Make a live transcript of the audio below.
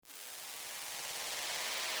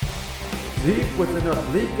Deep within a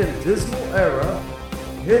bleak and dismal era,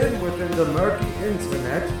 hidden within the murky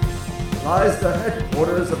internet, lies the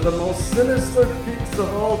headquarters of the most sinister geeks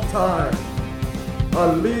of all time.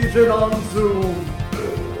 A Legion on Zoom.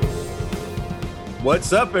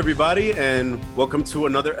 What's up, everybody, and welcome to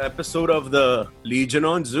another episode of the Legion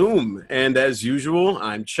on Zoom. And as usual,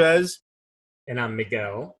 I'm Ches. And I'm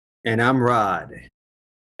Miguel. And I'm Rod.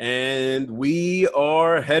 And we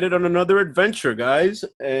are headed on another adventure, guys.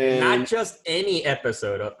 And not just any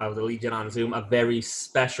episode of the Legion on Zoom, a very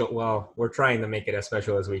special, well, we're trying to make it as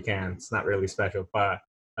special as we can. It's not really special, but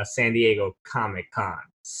a San Diego Comic-Con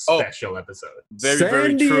special episode. Very, San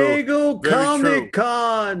very true. Diego Very true.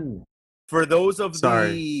 Comic-Con! For those of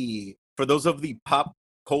the pop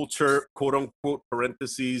culture, quote unquote,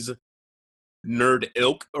 parentheses, nerd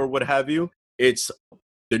ilk or what have you, it's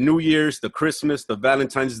the New Year's, the Christmas, the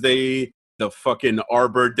Valentine's Day, the fucking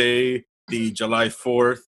Arbor Day, the July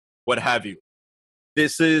 4th, what have you.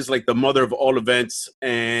 This is like the mother of all events,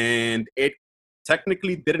 and it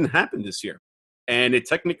technically didn't happen this year. And it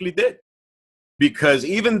technically did. Because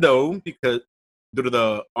due to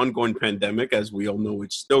the ongoing pandemic, as we all know,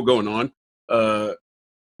 it's still going on,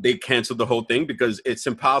 they canceled the whole thing because it's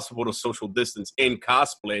impossible to social distance in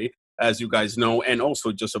cosplay, as you guys know, and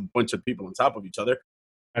also just a bunch of people on top of each other.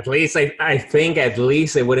 At least, I think at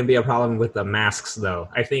least it wouldn't be a problem with the masks, though.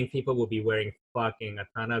 I think people will be wearing fucking a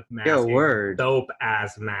ton of masks. Yo, word.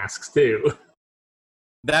 Dope-ass masks, too.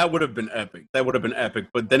 That would have been epic.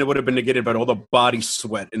 But then it would have been negated by all the body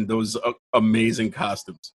sweat in those amazing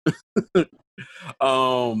costumes.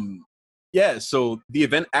 Yeah, so the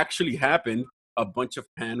event actually happened. A bunch of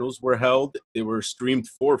panels were held. They were streamed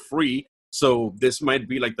for free. So this might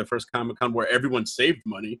be like the first Comic-Con where everyone saved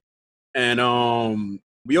money. And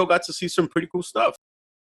we all got to see some pretty cool stuff.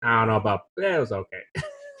 I don't know about... it was okay.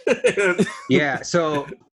 Yeah, so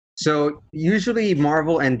usually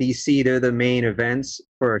Marvel and DC, they're the main events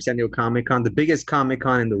for San Diego Comic-Con, the biggest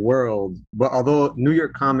Comic-Con in the world. But although New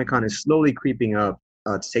York Comic-Con is slowly creeping up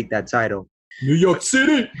to take that title. New York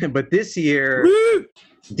City! But this year, Woo!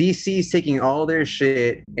 DC's taking all their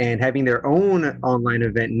shit and having their own online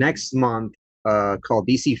event next month called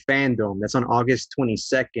DC Fandom. That's on August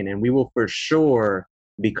 22nd, and we will for sure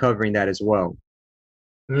be covering that as well.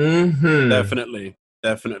 Mm-hmm.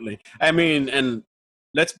 Definitely. I mean, and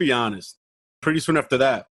let's be honest, pretty soon after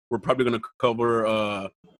that, we're probably going to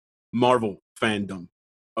cover Marvel Fandom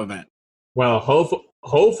event. Well,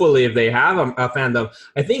 hopefully, if they have a fandom,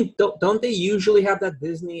 I think don't they usually have that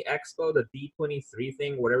Disney Expo, the D23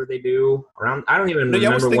 thing, whatever they do around? I don't even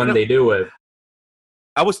remember when they do it.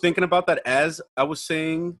 I was thinking about that as I was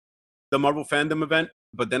saying the Marvel Fandom event,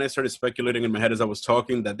 but then I started speculating in my head as I was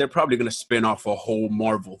talking that they're probably going to spin off a whole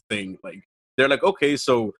Marvel thing. Like they're like, okay,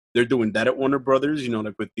 so they're doing that at Warner Brothers,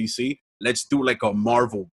 like with DC. Let's do like a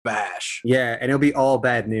Marvel bash. Yeah, and it'll be all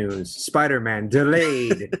bad news. Spider-Man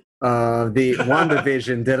delayed. The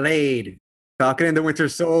WandaVision delayed. Falcon and the Winter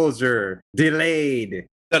Soldier delayed.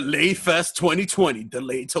 Delay Fest 2020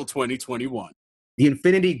 delayed till 2021. The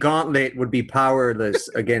Infinity Gauntlet would be powerless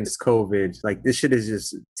against COVID. Like this shit is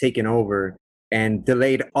just taken over and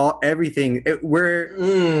delayed everything.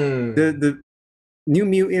 The New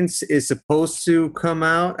Mutants is supposed to come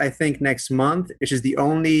out, I think, next month, which is the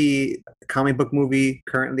only comic book movie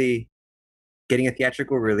currently getting a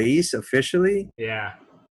theatrical release officially. Yeah.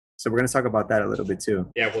 So we're going to talk about that a little bit too.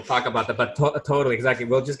 Yeah, we'll talk about that, but totally, exactly.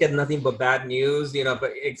 We'll just get nothing but bad news,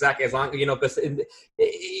 but exactly, as long, because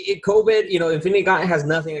COVID, Infinity Gauntlet has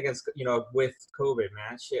nothing against, with COVID,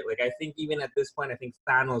 man. Shit, like, I think even at this point, I think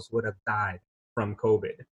Thanos would have died from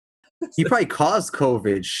COVID. He probably caused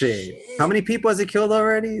COVID. Shit. How many people has he killed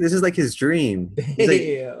already? This is like his dream.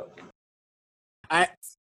 I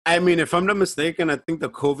mean, if I'm not mistaken, I think the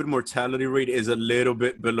COVID mortality rate is a little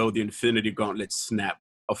bit below the Infinity Gauntlet snap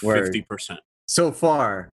of 50%. So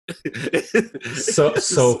far. So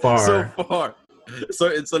far. So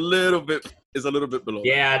it's a little bit below.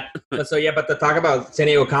 Yeah. But to talk about San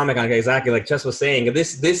Diego Comic-Con, exactly like Jess was saying,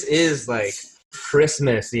 this is like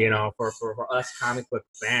Christmas, for us comic book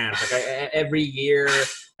fans. Like every year,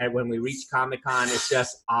 when we reach Comic-Con, it's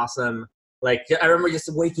just awesome. Like I remember just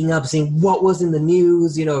waking up, seeing what was in the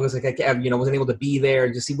news. It was like I wasn't able to be there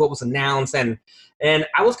and just see what was announced, and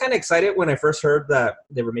I was kind of excited when I first heard that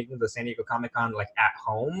they were making the San Diego Comic-Con like at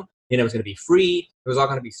home. It was going to be free. It was all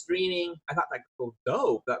going to be streaming. I thought like, oh,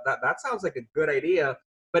 dope. That sounds like a good idea.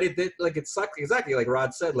 But it sucked exactly like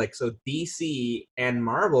Rod said. Like so, DC and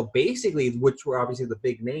Marvel basically, which were obviously the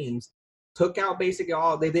big names, took out basically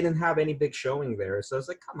all. They didn't have any big showing there, so it's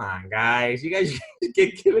like, come on, guys, you guys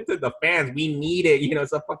give it to the fans. We need it.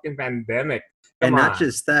 It's a fucking pandemic. And not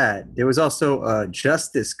just that, there was also a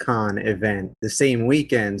Justice Con event the same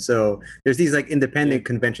weekend. So there's these like independent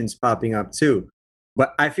conventions popping up too.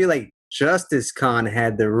 But I feel like Justice Con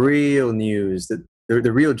had the real news,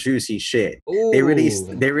 the real juicy shit. Ooh, they released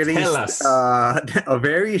a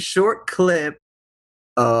very short clip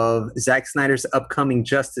of Zack Snyder's upcoming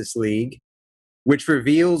Justice League, which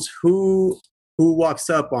reveals who walks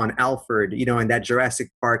up on Alfred, in that Jurassic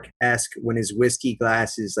Park-esque when his whiskey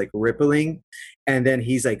glass is like rippling. And then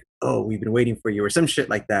he's like, oh, we've been waiting for you, or some shit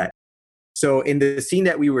like that. So in the scene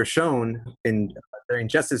that we were shown during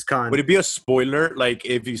Justice Con. Would it be a spoiler, like,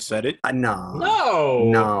 if you said it?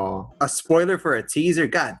 No. A spoiler for a teaser?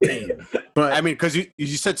 God damn. But I mean, because you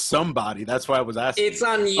said somebody. That's why I was asking. It's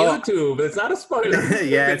on YouTube. It's not a spoiler.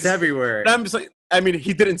 Yeah, it's everywhere. I'm just like, I mean,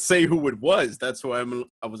 he didn't say who it was. That's why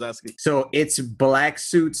I was asking. So it's Black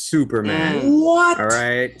Suit Superman. What? All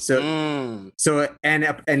right. So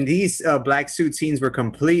and these Black Suit scenes were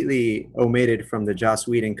completely omitted from the Joss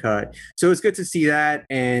Whedon cut. So it's good to see that.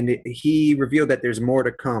 And he revealed that there's more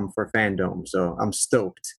to come for Fandom. So I'm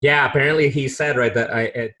stoked. Yeah, apparently he said that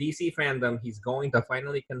at DC Fandom he's going to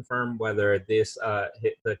finally confirm whether this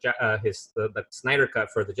the Snyder cut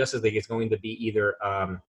for the Justice League is going to be either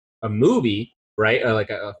a movie. Right, like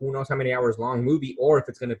a who knows how many hours long movie, or if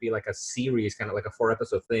it's going to be like a series, kind of like a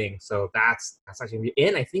 4-episode thing. So that's actually,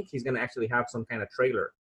 and I think he's going to actually have some kind of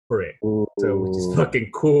trailer for it. Ooh. So which is fucking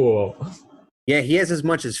cool. Yeah, he has as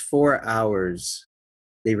much as 4 hours.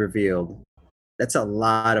 They revealed. That's a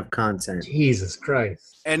lot of content. Jesus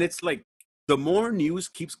Christ! And it's like the more news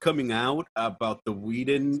keeps coming out about the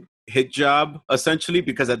Whedon hit job, essentially,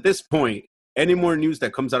 because at this point, any more news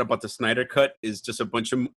that comes out about the Snyder cut is just a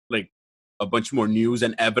bunch more news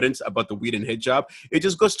and evidence about the Whedon hit job. It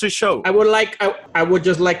just goes to show. I would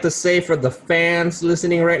just like to say for the fans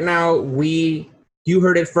listening right now, you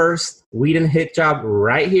heard it first. Whedon hit job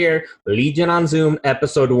right here. Legion on Zoom,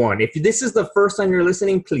 episode 1. If this is the first time you're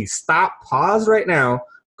listening, please stop, pause right now,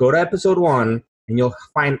 go to episode 1, and you'll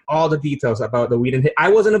find all the details about the Whedon hit. I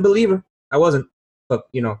wasn't a believer. I wasn't, but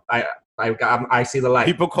I see the light.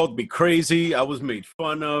 People called me crazy. I was made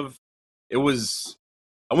fun of.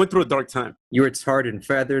 I went through a dark time. You were tarred and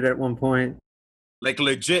feathered at one point? Like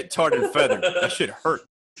legit tarred and feathered. That shit hurt.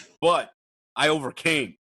 But I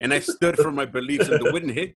overcame, and I stood for my beliefs in the Whedon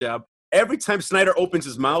hit job. Every time Snyder opens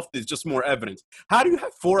his mouth, there's just more evidence. How do you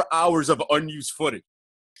have 4 hours of unused footage?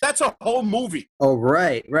 That's a whole movie. Oh,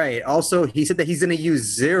 right. Also, he said that he's going to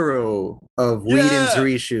use 0 of Whedon's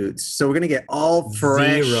reshoots. So we're going to get all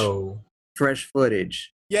fresh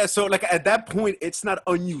footage. Yeah, so like at that point, it's not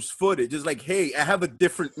unused footage. It's like, hey, I have a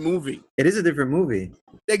different movie. It is a different movie.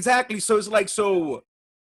 Exactly. So it's like,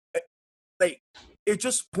 it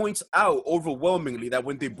just points out overwhelmingly that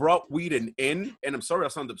when they brought Whedon in, and I'm sorry I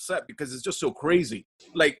sound upset because it's just so crazy.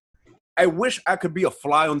 Like, I wish I could be a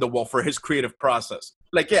fly on the wall for his creative process.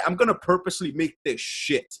 Like, yeah, I'm going to purposely make this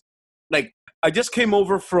shit. Like, I just came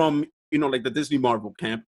over from, like the Disney Marvel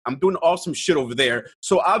camp. I'm doing awesome shit over there.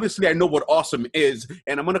 So obviously I know what awesome is,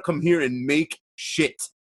 and I'm going to come here and make shit.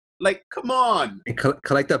 Like, come on. And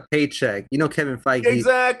collect a paycheck. Kevin Feige.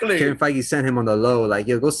 Exactly. Kevin Feige sent him on the low. Like,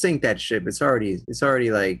 yo, go sync that shit. It's already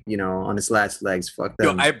like, on its last legs. Fuck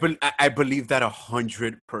that. I believe that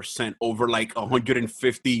 100% over like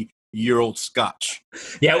 150-year-old scotch.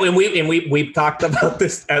 Yeah, when we've talked about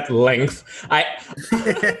this at length. I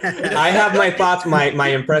have my thoughts, my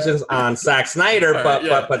impressions on Zack Snyder,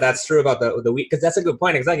 but that's true about the Whedon, because that's a good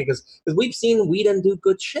point, exactly, because we've seen Whedon do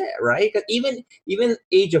good shit, right? Even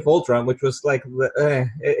Age of Ultron, which was like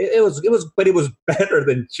it was better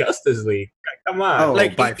than Justice League. Come on,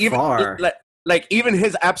 like by far. Like even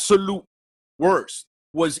his absolute worst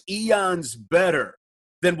was eons better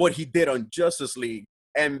than what he did on Justice League.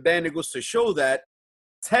 And then it goes to show that,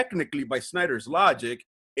 technically, by Snyder's logic,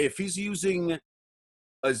 if he's using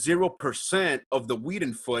a 0% of the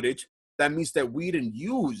Whedon footage, that means that Whedon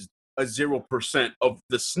used a 0% of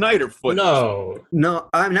the Snyder footage. No,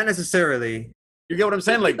 I'm not necessarily. You get what I'm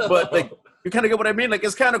saying? Like, but like, you kind of get what I mean? Like,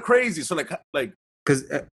 it's kind of crazy. So like,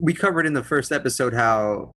 because we covered in the first episode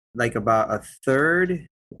how like about a third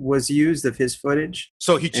was used of his footage.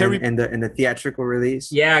 So he in the theatrical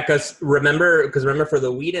release. Yeah, because remember for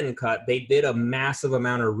the Whedon cut, they did a massive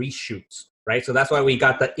amount of reshoots, right? So that's why we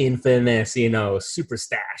got the infamous, super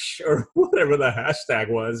stash or whatever the hashtag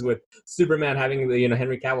was, with Superman having the,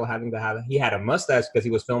 Henry Cavill he had a mustache because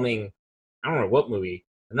he was filming, I don't know what movie,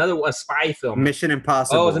 a spy film. Mission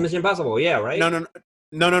Impossible. Oh, it was a Mission Impossible, yeah, right? No.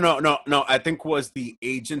 No. I think was the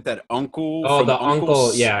agent that uncle. Oh, from the Uncle's,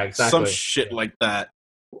 uncle. Yeah, exactly. Some shit like that.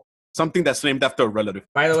 Something that's named after a relative.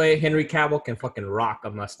 By the way, Henry Cavill can fucking rock a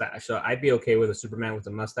mustache, so I'd be okay with a Superman with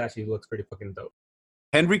a mustache. He looks pretty fucking dope.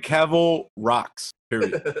 Henry Cavill rocks.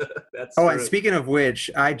 Period. That's true. true. And speaking of which,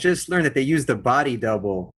 I just learned that they used the body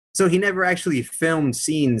double. So he never actually filmed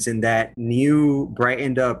scenes in that new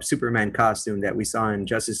brightened up Superman costume that we saw in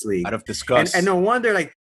Justice League. Out of disgust. And no wonder,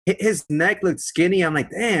 like, his neck looked skinny. I'm like,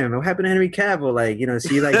 damn, what happened to Henry Cavill? Like, is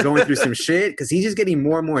he like going through some shit? Because he's just getting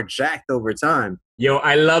more and more jacked over time. Yo,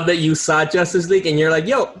 I love that you saw Justice League and you're like,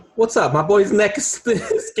 yo, what's up? My boy's neck is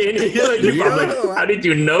skinny. I'm like, how did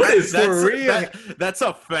you notice? For real. That's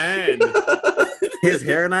a fan. His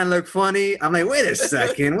hairline looked funny. I'm like, wait a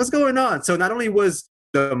second, what's going on? So not only was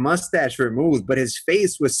the mustache removed, but his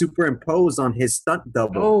face was superimposed on his stunt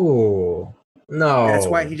double. Oh. No. That's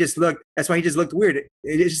why he just looked weird.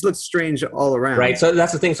 It just looked strange all around. Right. So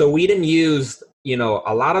that's the thing. So we didn't use, a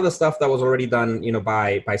lot of the stuff that was already done,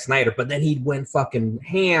 by Snyder, but then he went fucking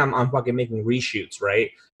ham on fucking making reshoots, right?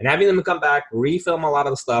 And having them come back, refilm a lot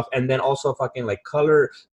of the stuff, and then also fucking like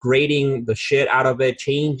color grading the shit out of it,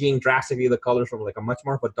 changing drastically the colors from like a much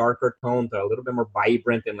more of a darker tone to a little bit more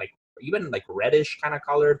vibrant and like even like reddish kind of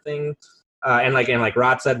color thing. And like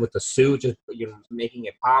Rod said with the suit, just making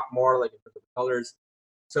it pop more like with the colors.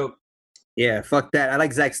 So yeah, fuck that. I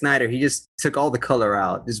like Zack Snyder. He just took all the color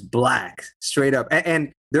out, just black, straight up.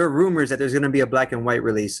 And there are rumors that there's going to be a black and white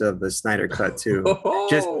release of the Snyder Cut too,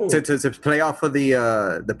 just to play off of the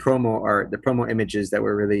promo art, the promo images that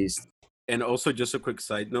were released. And also, just a quick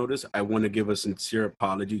side notice, I want to give a sincere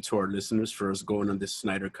apology to our listeners for us going on this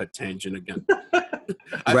Snyder Cut tangent again.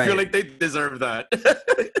 I feel like they deserve that.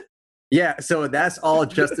 Yeah, so that's all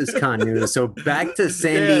Justice Con news. So back to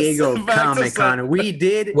San Diego Comic Con. We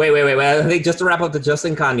did. Wait. I think just to wrap up the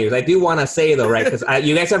Justin Con news, I do want to say though, right? Because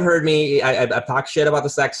you guys have heard me. I've talked shit about the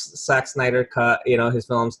Zack Snyder cut, his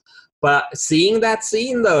films. But seeing that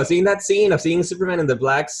scene of seeing Superman in the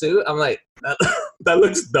black suit, I'm like, that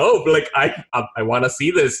looks dope. Like I want to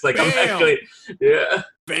see this. Like, bam! I'm actually, yeah.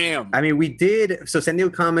 Bam. I mean, we did. So San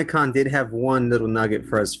Diego Comic Con did have one little nugget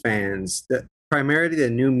for us fans. Primarily the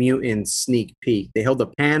New Mutants sneak peek. They held a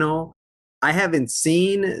panel. I haven't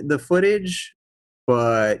seen the footage,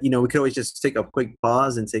 but we could always just take a quick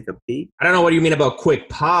pause and take a peek. I don't know what you mean about quick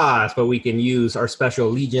pause, but we can use our special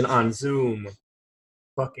Legion on Zoom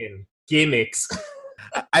fucking gimmicks.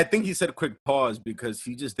 I think he said quick pause because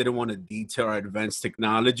he just didn't want to detail our advanced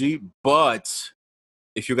technology. But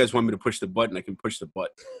if you guys want me to push the button, I can push the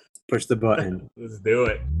button. Push the button. Let's do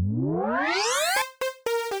it.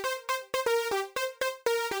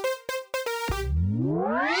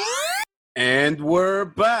 And we're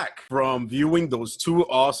back from viewing those two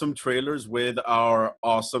awesome trailers with our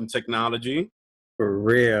awesome technology. For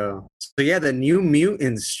real. So yeah, the New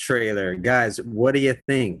Mutants trailer. Guys, what do you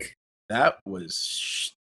think? That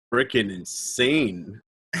was freaking insane.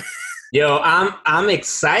 Yo, I'm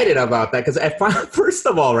excited about that because first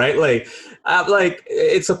of all, right, like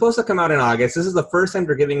it's supposed to come out in August. This is the first time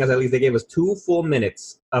they're giving us, at least they gave us 2 full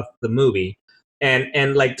minutes of the movie,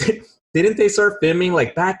 and like. Didn't they start filming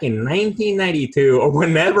like back in 1992 or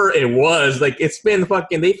whenever it was? Like it's been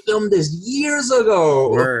fucking. They filmed this years ago.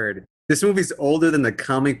 Word. This movie's older than the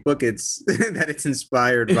comic book that it's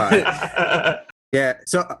inspired by. Yeah.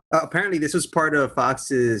 So apparently this was part of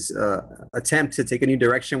Fox's attempt to take a new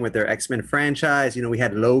direction with their X-Men franchise. We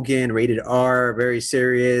had Logan, rated R, very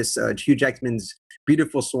serious. Hugh Jackman's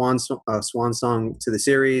beautiful swan song to the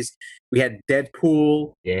series. We had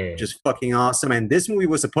Deadpool, just fucking awesome. And this movie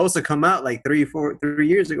was supposed to come out like 3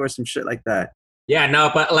 years ago or some shit like that. Yeah,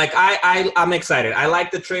 no, but like I'm excited. I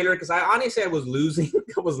like the trailer because I honestly was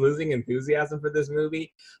losing enthusiasm for this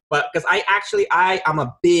movie. But because I'm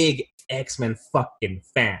a big X-Men fucking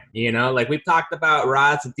fan. Like we've talked about,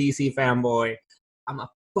 Rod's a DC fanboy. I'm a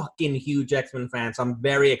fucking huge X-Men fan, so I'm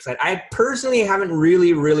very excited. I personally haven't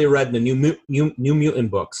really read the New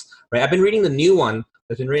Mutant books. Right, I've been reading the new one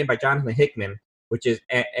that's been written by Jonathan Hickman, which is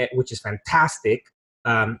fantastic.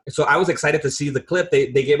 So I was excited to see the clip. They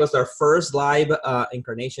gave us our first live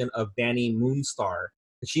incarnation of Dani Moonstar.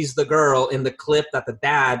 She's the girl in the clip that the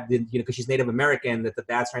dad did, because she's Native American, that the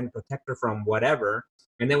dad's trying to protect her from whatever.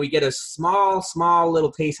 And then we get a small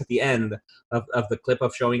little taste at the end of the clip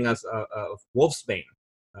of showing us of Wolfsbane.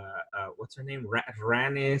 What's her name?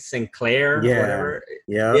 Rani Sinclair, whatever.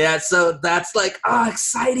 Yeah. So that's like,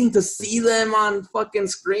 exciting to see them on fucking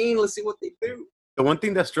screen. Let's see what they do. The one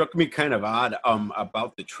thing that struck me kind of odd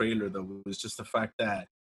about the trailer though was just the fact that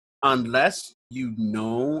unless you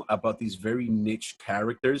know about these very niche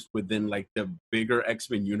characters within like the bigger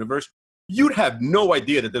X-Men universe, you'd have no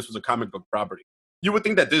idea that this was a comic book property. You would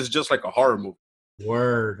think that this is just like a horror movie.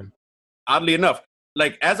 Word. Oddly enough,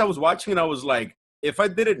 like as I was watching it, I was like, if I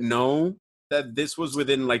didn't know that this was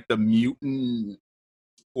within like the mutant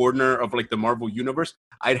corner of like the Marvel universe,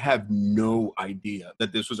 I'd have no idea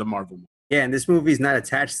that this was a Marvel movie. Yeah, and this movie's not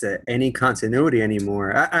attached to any continuity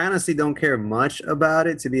anymore. I honestly don't care much about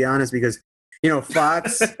it, to be honest, because, you know,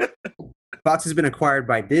 Fox has been acquired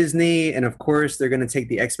by Disney, and of course they're going to take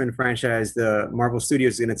the X-Men franchise. The Marvel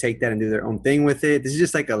Studios is going to take that and do their own thing with it. This is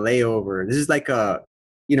just like a layover. This is like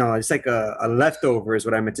it's like a leftover is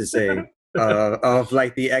what I meant to say. Of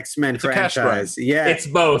like the X-Men franchise. Yeah. It's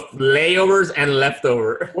both layovers and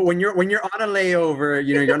leftover. When you're on a layover,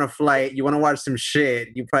 you know, you're on a flight, you want to watch some shit,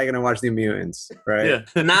 you're probably going to watch New Mutants, right?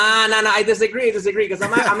 Yeah. Nah, I disagree because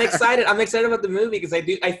I'm excited. I'm excited about the movie because I'm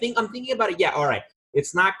thinking about it. Yeah, all right.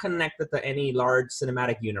 It's not connected to any large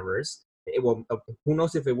cinematic universe. It will. Who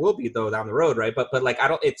knows if it will be though down the road, right? But like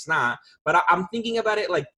it's not. But I'm thinking about it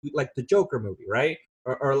like the Joker movie, right?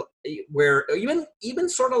 Or where even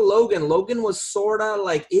sort of Logan. Logan was sort of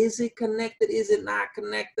like, is it connected? Is it not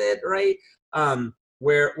connected? Right?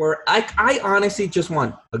 Where I honestly just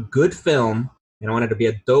want a good film, and I want it to be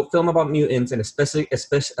a dope film about mutants, and especially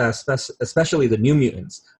the New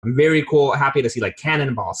Mutants. I'm very happy to see like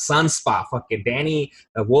Cannonball, Sunspot, fucking Danny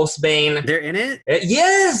Wolfsbane. They're in it?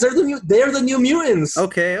 Yes, they're the New Mutants.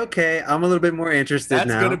 Okay. I'm a little bit more interested now.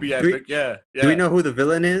 That's gonna be epic. Yeah. Do we know who the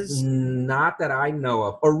villain is? Not that I know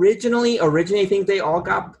of. Originally, I think they all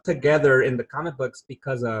got together in the comic books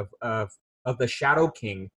because of the Shadow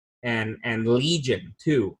King and Legion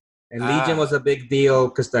too. And Legion was a big deal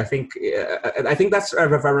because I think that's,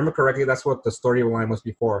 if I remember correctly, that's what the storyline was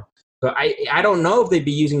before. But I don't know if they'd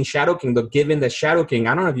be using Shadow King, but given that Shadow King,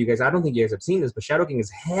 I don't don't think you guys have seen this, but Shadow King is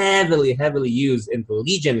heavily used in the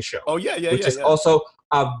Legion show. Oh yeah, which is also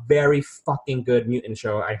a very fucking good mutant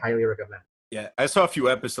show. I highly recommend. Yeah, I saw a few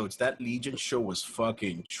episodes. That Legion show was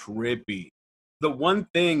fucking trippy. The one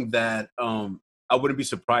thing that I wouldn't be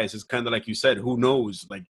surprised is kind of like you said, who knows?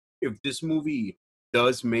 Like if this movie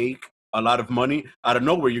does make a lot of money, out of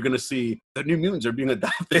nowhere you're gonna see the New Mutants are being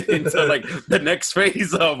adopted into like the next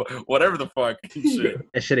phase of whatever the fuck shit.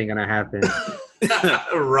 That shit ain't gonna happen.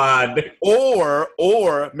 Rod.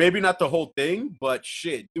 Or maybe not the whole thing, but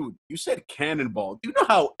shit, dude, you said Cannonball. Do you know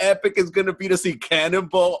how epic it's gonna be to see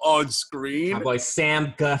Cannonball on screen? My boy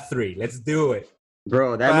Sam Guthrie. Let's do it.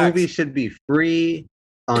 Bro, that movie should be free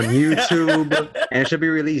on YouTube and it should be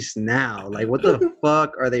released now. Like, what the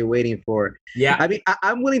fuck are they waiting for? Yeah, I mean,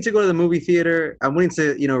 I'm willing to go to the movie theater. I'm willing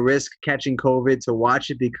to, risk catching COVID to watch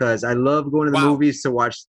it because I love going to the movies to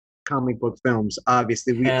watch comic book films.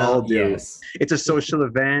 Obviously, we all do. Yes. It's a social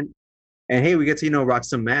event, and hey, we get to rock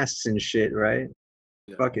some masks and shit, right?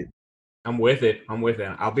 Yeah. Fuck it. I'm with it.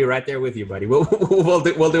 I'll be right there with you, buddy. We'll do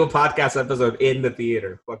a podcast episode in the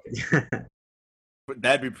theater. Fuck it.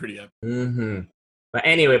 That'd be pretty epic. Mm-hmm. But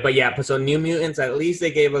anyway, so New Mutants, at least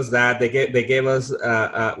they gave us that. They gave us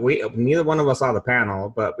we neither one of us saw the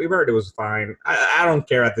panel, but we heard it was fine. I don't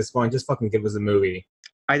care at this point. Just fucking give us a movie.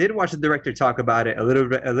 I did watch the director talk about it a little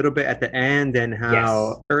bit at the end, and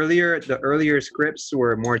how the earlier scripts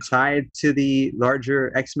were more tied to the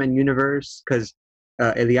larger X-Men universe because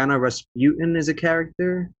Illyana Rasputin is a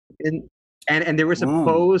character, and they were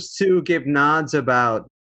supposed to give nods about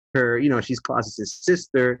her. She's Colossus'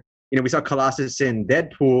 sister. We saw Colossus in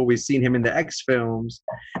Deadpool. We've seen him in the X films.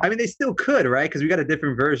 I mean, they still could, right? Because we got a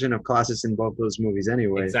different version of Colossus in both those movies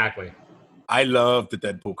anyway. Exactly. I love the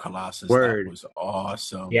Deadpool Colossus. Word. That was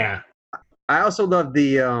awesome. Yeah. I also love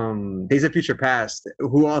the Days of Future Past, that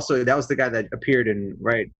was the guy that appeared in,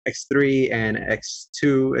 X3 and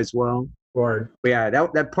X2 as well. Word. But yeah,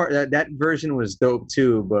 that version was dope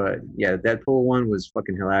too. But yeah, the Deadpool one was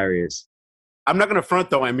fucking hilarious. I'm not going to front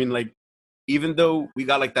though. I mean, even though we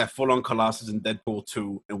got that full-on Colossus in Deadpool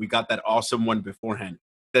 2 and we got that awesome one beforehand,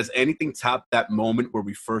 does anything top that moment where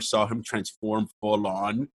we first saw him transform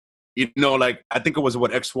full-on? I think it was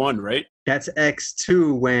X1, right? That's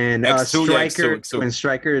X2 when X2, when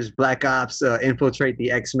Stryker's Black Ops infiltrate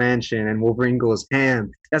the X Mansion and Wolverine goes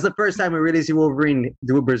ham. That's the first time we really see Wolverine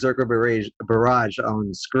do a Berserker barrage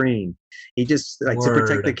on screen. He just to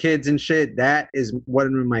protect the kids and shit. That is one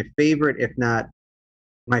of my favorite, if not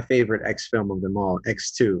my favorite X film of them all,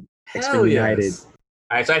 X2, X-Men United.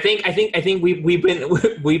 All right, so I think we've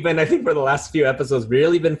been I think for the last few episodes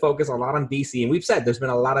really been focused a lot on DC, and we've said there's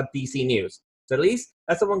been a lot of DC news. So at least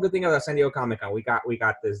that's the one good thing about San Diego Comic-Con. We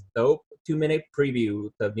got this dope 2-minute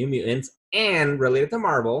preview of New Mutants, and related to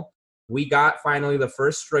Marvel, we got finally the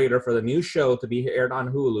first trailer for the new show to be aired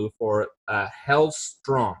on Hulu for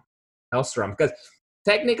Hellstrom. Because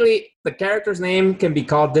technically, the character's name can be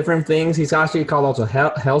called different things. He's actually called also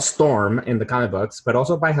Hellstorm in the comic books, but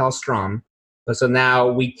also by Hellstrom. But so now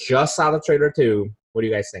we just saw the trailer too. What do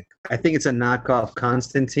you guys think? I think it's a knockoff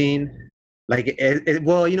Constantine. Like,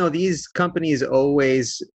 well, these companies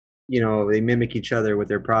always, they mimic each other with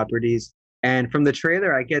their properties. And from the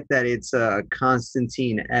trailer, I get that it's a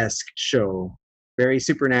Constantine-esque show. Very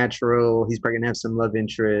supernatural. He's probably going to have some love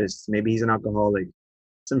interest. Maybe he's an alcoholic.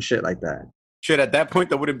 Some shit like that. Shit, at that point,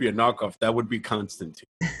 that wouldn't be a knockoff. That would be Constantine.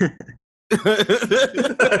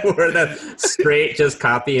 We're that straight, just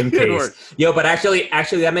copy and paste. Yo, but actually,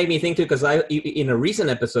 that made me think too, because in a recent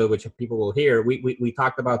episode, which people will hear, we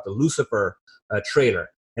talked about the Lucifer trailer.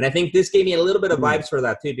 And I think this gave me a little bit of vibes for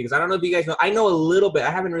that too, because I don't know if you guys know. I know a little bit.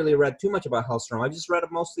 I haven't really read too much about Hellstrom. I just read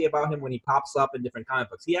mostly about him when he pops up in different comic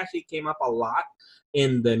books. He actually came up a lot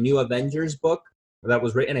in the New Avengers book that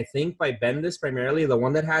was written, I think, by Bendis primarily. The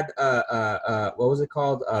one that had what was it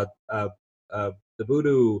called? The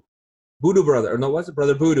Voodoo Brother, or no, what's it,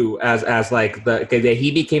 Brother Voodoo, as like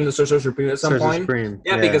he became the Sorcerer Supreme at some point.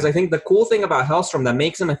 Yeah, because I think the cool thing about Hellstrom that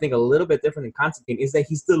makes him, I think, a little bit different than Constantine is that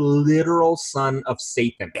he's the literal son of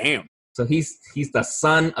Satan. Damn. So he's the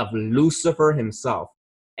son of Lucifer himself,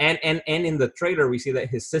 and in the trailer we see that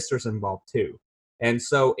his sister's involved too, and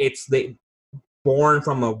so it's born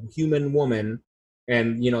from a human woman.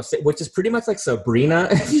 And, which is pretty much like Sabrina.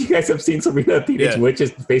 You guys have seen Sabrina Teenage Witch.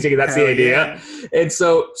 Basically, that's the idea. Yeah. And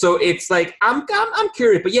so it's like, I'm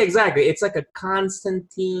curious. But yeah, exactly. It's like a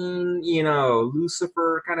Constantine,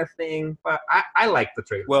 Lucifer kind of thing. But I like the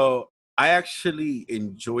trailer. Well, I actually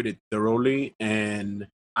enjoyed it thoroughly. And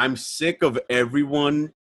I'm sick of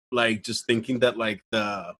everyone, like, just thinking that, like,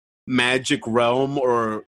 the magic realm,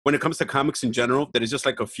 or when it comes to comics in general, that is just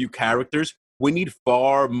like a few characters. We need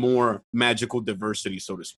far more magical diversity,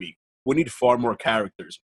 so to speak. We need far more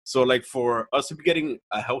characters. So, like, for us to be getting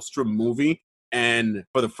a Hellstrom movie, and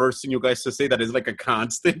for the first thing you guys to say that is like a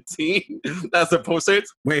Constantine, that's opposed to it.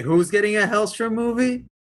 Wait, who's getting a Hellstrom movie?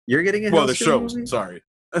 You're getting a Hellstrom the show. movie? Sorry,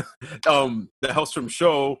 the Hellstrom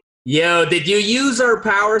show. Yo, did you use our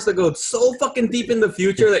powers to go so fucking deep in the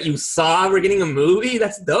future that you saw we're getting a movie?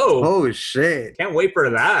 That's dope. Oh, shit. Can't wait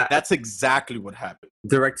for that. That's exactly what happened.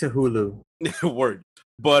 Direct to Hulu. Word.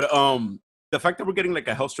 But the fact that we're getting like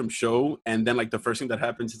a Hellstrom show, and then like the first thing that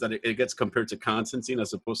happens is that it gets compared to Constantine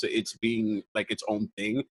as opposed to it's being like its own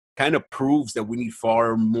thing, kind of proves that we need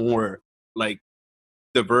far more like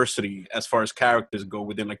diversity as far as characters go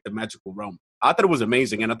within like the magical realm. I thought it was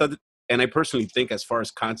amazing, and I personally think as far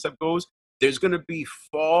as concept goes, there's going to be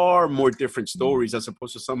far more different stories as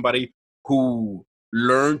opposed to somebody who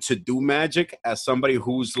learned to do magic as somebody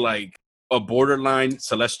who's like a borderline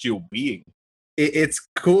celestial being. It's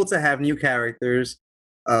cool to have new characters.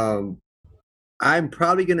 I'm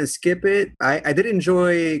probably going to skip it. I did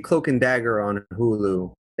enjoy Cloak and Dagger on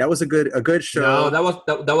Hulu. That was a good show. No, that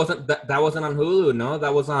wasn't on Hulu. No,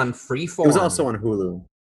 that was on Freeform. It was also on Hulu.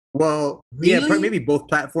 Well, really? Yeah, maybe both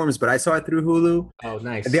platforms, but I saw it through Hulu. Oh,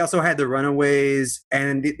 nice. And they also had The Runaways,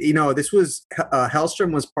 and this was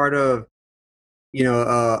Hellstrom was part of,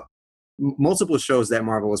 multiple shows that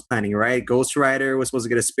Marvel was planning. Right, Ghost Rider was supposed to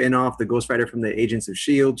get a spin-off, the Ghost Rider from the Agents of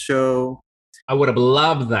S.H.I.E.L.D. show. I would have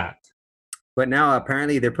loved that. But now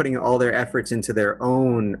apparently they're putting all their efforts into their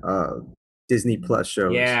own Disney Plus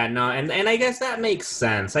shows. Yeah, no, and I guess that makes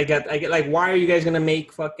sense. I get like, why are you guys gonna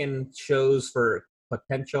make fucking shows for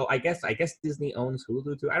potential? I guess Disney owns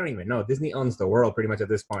Hulu too. I don't even know. Disney owns the world pretty much at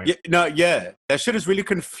this point. Yeah, that shit is really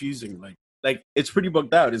confusing. Like it's pretty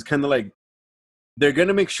bugged out. It's kind of like they're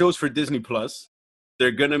gonna make shows for Disney Plus.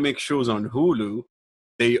 They're gonna make shows on Hulu.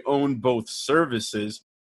 They own both services,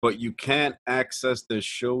 but you can't access the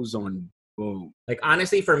shows on both. Like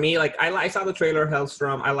honestly, for me, like I saw the trailer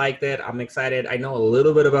Hellstrom. I liked it. I'm excited. I know a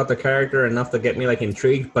little bit about the character, enough to get me like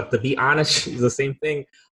intrigued. But to be honest, it's the same thing.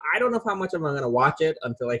 I don't know how much I'm going to watch it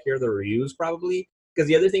until I hear the reviews, probably. Because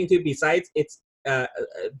the other thing too, besides it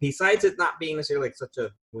not being necessarily like such a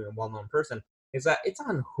well-known person, is that it's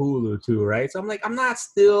on Hulu too, right? So I'm like, I'm not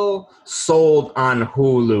still sold on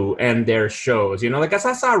Hulu and their shows. Like I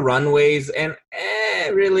saw Runaways and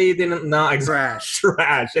really didn't. No, trash,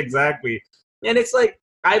 exactly. And it's like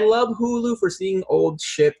I love Hulu for seeing old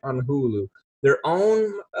shit on Hulu. Their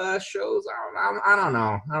own shows, I don't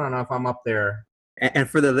know. I don't know if I'm up there. And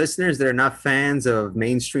for the listeners that are not fans of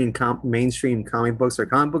mainstream comic books or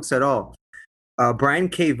comic books at all, Brian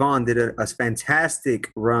K. Vaughan did a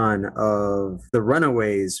fantastic run of The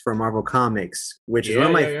Runaways for Marvel Comics, which is one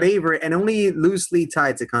of my favorite and only loosely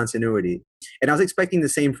tied to continuity. And I was expecting the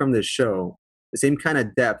same from this show, the same kind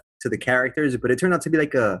of depth to the characters, but it turned out to be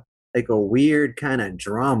like a weird kind of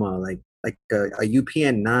drama. Like like a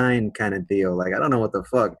UPN 9 kind of deal. Like I don't know what the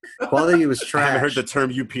fuck. Quality was trash. I haven't heard the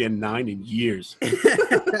term UPN 9 in years.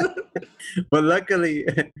 But luckily,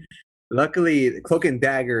 Cloak and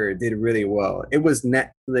Dagger did really well. It was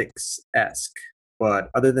Netflix-esque, but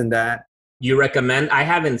other than that, you recommend? I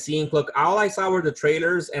haven't seen Cloak. All I saw were the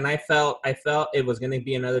trailers, and I felt it was going to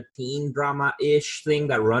be another teen drama-ish thing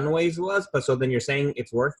that Runaways was. But so then you're saying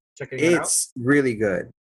it's worth checking it out? It's really good.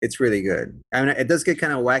 It's really good. I mean, it does get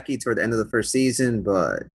kind of wacky toward the end of the first season,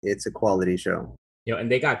 but it's a quality show.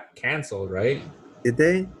 And they got canceled, right? Did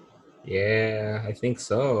they? Yeah, I think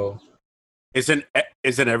so. Isn't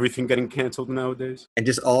everything getting canceled nowadays? And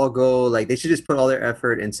just all go, like, they should just put all their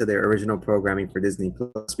effort into their original programming for Disney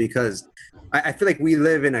Plus, because I feel like we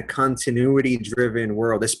live in a continuity-driven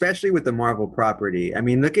world, especially with the Marvel property. I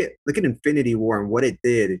mean, look at Infinity War and what it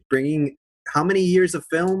did, bringing how many years of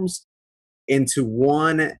films into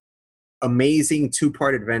one amazing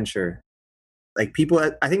 2-part adventure. Like,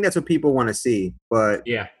 I think that's what people want to see. But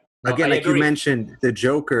yeah. No, again, like you mentioned, the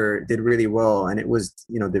Joker did really well, and it was,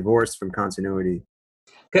 divorced from continuity.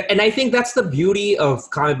 And I think that's the beauty of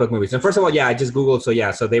comic book movies. And first of all, I just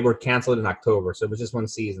Googled. So they were canceled in October. So it was just one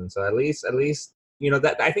season. So at least,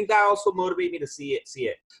 that I think that also motivated me to see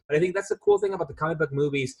it. But I think that's the cool thing about the comic book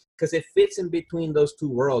movies, because it fits in between those two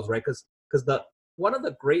worlds, right? Because one of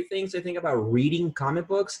the great things I think about reading comic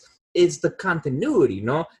books is the continuity,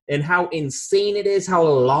 and how insane it is, how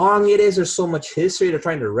long it is. There's so much history. They're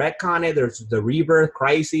trying to retcon it. There's the rebirth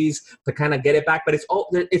crises to kind of get it back, but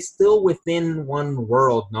it's still within one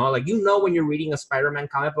world, Like, when you're reading a Spider-Man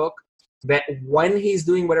comic book, that when he's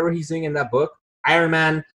doing whatever he's doing in that book, Iron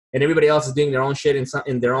Man and everybody else is doing their own shit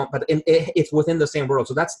in their own, but it's within the same world.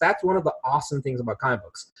 So that's one of the awesome things about comic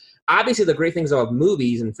books. Obviously, the great things about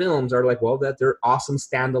movies and films are that they're awesome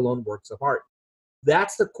standalone works of art.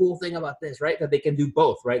 That's the cool thing about this, right? That they can do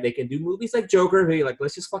both, right? They can do movies like Joker, where you're like,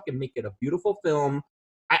 let's just fucking make it a beautiful film.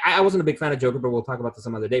 I wasn't a big fan of Joker, but we'll talk about this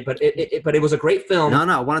some other day. But it was a great film. No,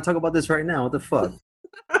 I want to talk about this right now. What the fuck?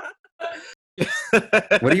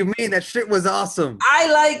 What do you mean? That shit was awesome.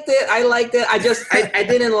 I liked it. I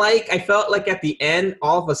didn't I felt like at the end,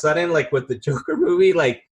 all of a sudden, like with the Joker movie,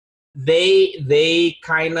 like they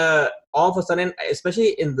kind of all of a sudden, especially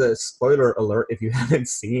in the spoiler alert, if you haven't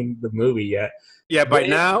seen the movie yet. Yeah, by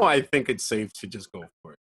now I think it's safe to just go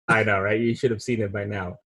for it. I know, right? You should have seen it by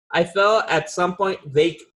now. I felt at some point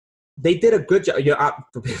they did a good job.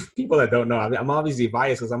 For people that don't know, I'm obviously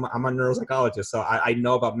biased because I'm a neuropsychologist, so I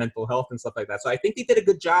know about mental health and stuff like that. So I think they did a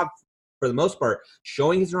good job for the most part,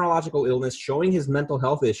 showing his neurological illness, showing his mental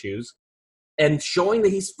health issues, and showing that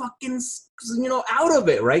he's fucking, out of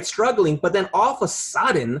it, right? Struggling. But then all of a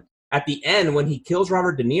sudden, at the end, when he kills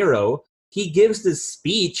Robert De Niro, he gives this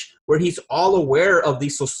speech where he's all aware of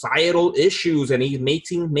these societal issues, and he's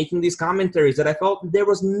making these commentaries that I felt there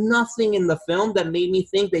was nothing in the film that made me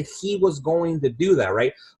think that he was going to do that,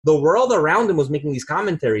 right? The world around him was making these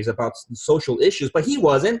commentaries about social issues, but he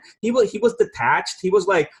wasn't. He was detached. He was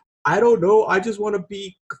like, I don't know, I just want to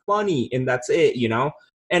be funny, and that's it,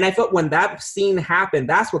 And I felt when that scene happened,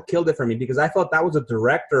 that's what killed it for me, because I felt that was a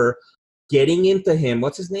director getting into him.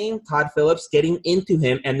 What's his name? Todd Phillips, getting into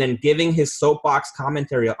him and then giving his soapbox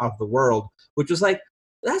commentary of the world, which was like,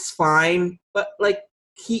 that's fine. But like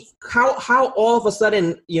how all of a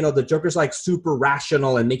sudden, the Joker's like super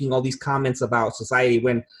rational and making all these comments about society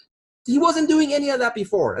when he wasn't doing any of that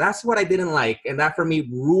before. That's what I didn't like. And that for me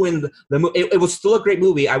ruined the movie. It was still a great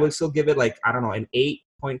movie. I would still give it like, I don't know, an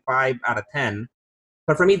 8.5 out of 10.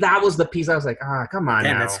 But for me, that was the piece I was like, come on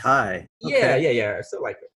now. That's high. Okay. Yeah. I still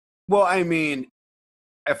like it. Well, I mean,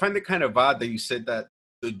 I find it kind of odd that you said that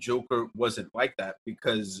the Joker wasn't like that,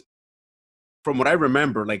 because from what I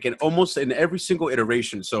remember, like almost in every single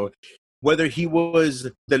iteration, so whether he was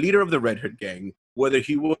the leader of the Red Hood gang, whether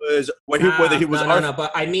he was No,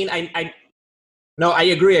 but I mean, I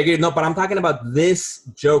agree. No, but I'm talking about this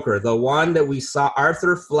Joker, the one that we saw,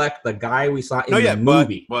 Arthur Fleck, the guy we saw in the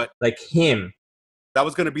movie, but like him. That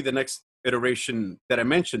was going to be the next iteration that I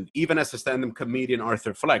mentioned, even as a stand-up comedian,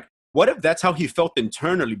 Arthur Fleck. What if that's how he felt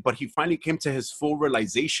internally, but he finally came to his full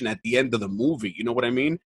realization at the end of the movie? You know what I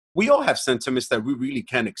mean? We all have sentiments that we really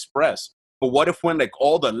can't express. But what if when like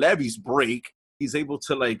all the levees break, he's able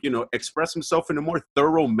to express himself in a more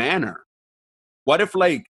thorough manner? What if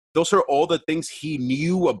like those are all the things he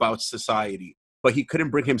knew about society, but he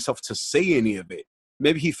couldn't bring himself to say any of it?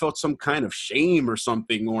 Maybe he felt some kind of shame or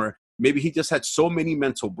something, or maybe he just had so many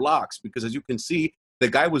mental blocks, because as you can see, the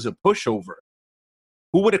guy was a pushover.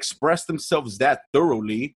 Who would express themselves that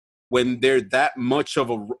thoroughly when they're that much of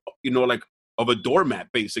a, of a doormat,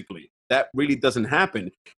 basically? That really doesn't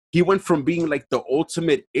happen. he went from being like the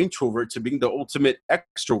ultimate introvert to being the ultimate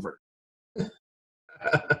extrovert.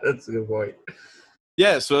 That's a good point.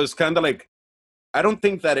 Yeah, so it's kind of like, I don't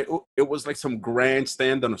think that it was like some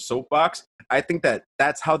grandstand on a soapbox. I think that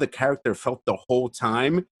that's how the character felt the whole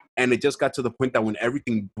time. And it just got to the point that when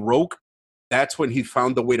everything broke, that's when he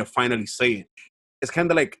found the way to finally say it. It's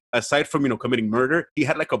kind of like, aside from, committing murder, he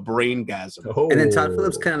had like a brain-gasm. And then Todd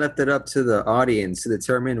Phillips kind of left it up to the audience to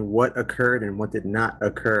determine what occurred and what did not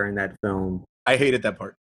occur in that film. I hated that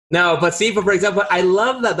part. No, but see, for example, I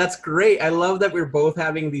love that. That's great. I love that we're both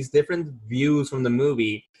having these different views from the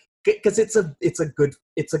movie. Because it was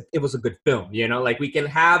a good film, like we can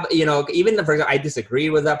have, even for example, I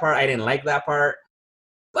disagreed with that part. I didn't like that part,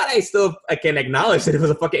 but I can acknowledge that it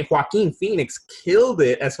was a fucking Joaquin Phoenix killed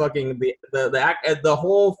it as fucking the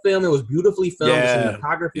whole film. It was beautifully filmed. The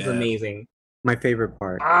cinematography is amazing. My favorite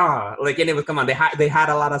part. And it was, come on, they had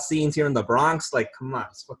a lot of scenes here in the Bronx. Like, come on,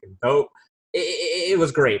 it's fucking dope. It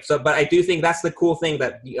was great. So, but I do think that's the cool thing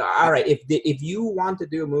that, all right, if you want to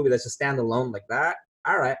do a movie that's just standalone like that,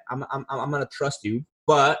 all right, I'm gonna trust you.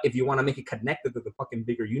 But if you want to make it connected to the fucking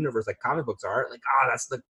bigger universe like comic books are, like,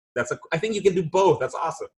 I think you can do both. That's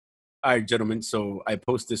awesome. All right, gentlemen. So I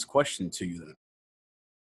pose this question to you then: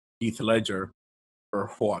 Heath Ledger or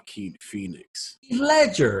Joaquin Phoenix? Heath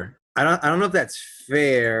Ledger. I don't know if that's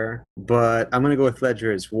fair, but I'm gonna go with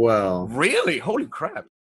Ledger as well. Really? Holy crap!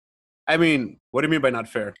 I mean, what do you mean by not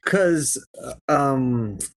fair? Because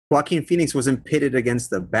Joaquin Phoenix wasn't pitted against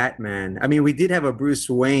the Batman. I mean, we did have a Bruce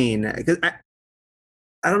Wayne. Because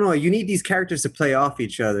I don't know. You need these characters to play off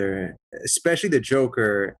each other, especially the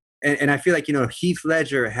Joker. And I feel like, Heath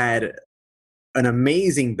Ledger had an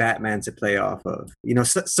amazing Batman to play off of.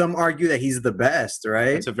 Some argue that he's the best,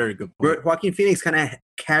 right? That's a very good point. But Joaquin Phoenix kind of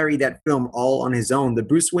carried that film all on his own. The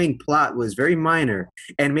Bruce Wayne plot was very minor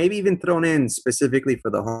and maybe even thrown in specifically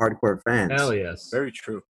for the hardcore fans. Hell yes. Very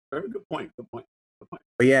true. Very good point. Good point.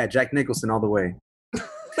 But yeah, Jack Nicholson all the way.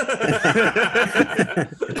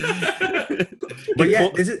 But yeah,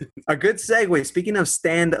 this is a good segue. Speaking of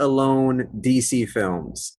standalone DC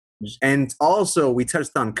films, and also we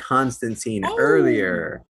touched on Constantine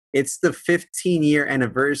earlier. It's the 15-year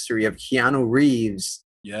anniversary of Keanu Reeves'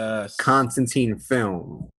 Constantine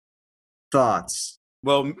film. Thoughts?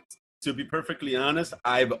 Well, to be perfectly honest,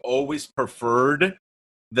 I've always preferred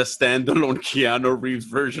the standalone Keanu Reeves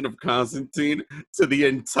version of Constantine to the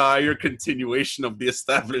entire continuation of the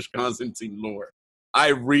established Constantine lore. I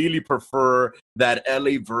really prefer that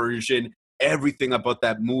LA version. Everything about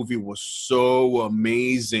that movie was so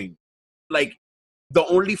amazing. Like, the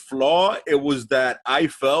only flaw, it was that I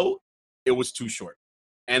felt it was too short.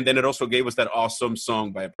 And then it also gave us that awesome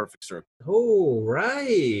song by A Perfect Circle. Oh,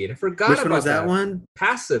 right. I forgot Which about one was that one?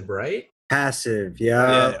 Passive, right? Passive,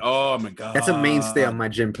 yeah. Oh, my God. That's a mainstay on my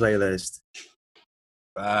gym playlist.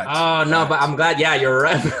 But I'm glad. Yeah, you're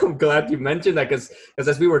right. I'm glad you mentioned that because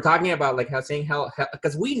as we were talking about, like,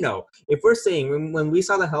 because we know if we're saying when we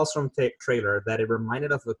saw the Hellstrom trailer that it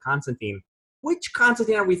reminded us of Constantine, which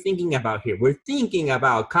Constantine are we thinking about here? We're thinking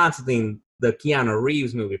about Constantine, the Keanu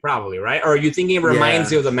Reeves movie, probably, right? Or are you thinking it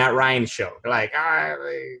reminds you of the Matt Ryan show? Like, come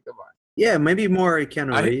on. Yeah, maybe more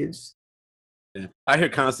Keanu Reeves. Yeah. I hear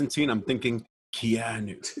Constantine, I'm thinking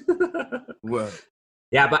Keanu. Whoa.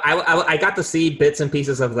 Yeah, but I got to see bits and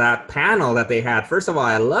pieces of that panel that they had. First of all,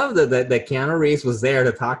 I love that Keanu Reeves was there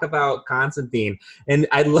to talk about Constantine. And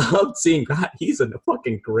I loved seeing, God, he's a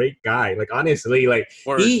fucking great guy. Like, honestly,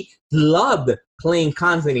 he loved playing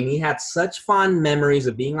Constantine. He had such fond memories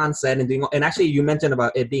of being on set and doing, and actually you mentioned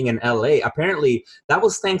about it being in LA. Apparently that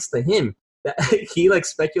was thanks to him. That he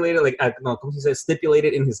speculated,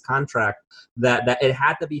 stipulated in his contract that it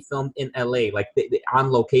had to be filmed in LA,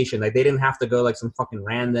 on location. Like, they didn't have to go some fucking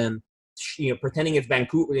random, pretending it's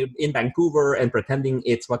Vancouver and pretending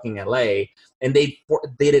it's fucking LA. And they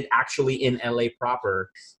did it actually in LA proper,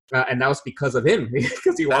 and that was because of him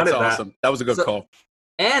because he wanted that. That's awesome. That was a good call.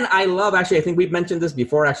 And I love, actually, I think we've mentioned this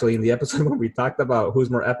before, actually, in the episode when we talked about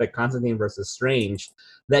who's more epic, Constantine versus Strange,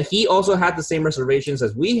 that he also had the same reservations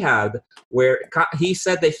as we had, where he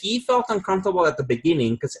said that he felt uncomfortable at the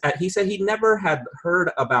beginning because he said he never had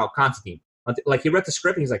heard about Constantine. Like, he read the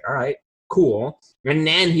script and he's like, all right, cool. And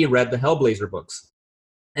then he read the Hellblazer books.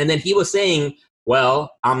 And then he was saying,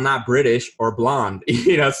 well, I'm not British or blonde,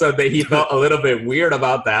 so that he felt a little bit weird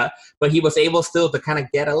about that, but he was able still to kind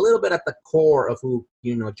of get a little bit at the core of who,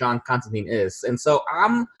 John Constantine is. And so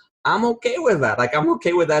I'm okay with that. Like, I'm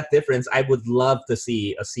okay with that difference. I would love to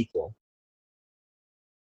see a sequel.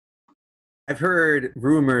 I've heard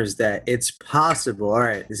rumors that it's possible. All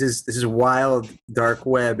right, this is wild dark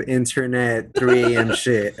web internet 3 a.m.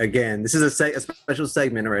 shit. Again, this is a special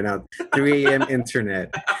segment right now. 3 a.m.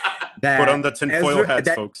 internet. Put on the tinfoil hats,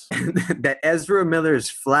 folks. That Ezra Miller's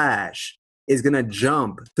Flash is gonna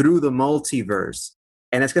jump through the multiverse,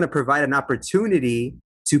 and it's gonna provide an opportunity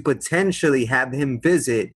to potentially have him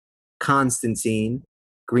visit Constantine,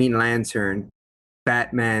 Green Lantern,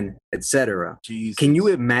 Batman, etc. Can you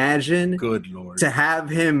imagine Good Lord. to have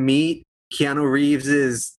him meet Keanu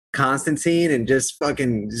Reeves's Constantine and just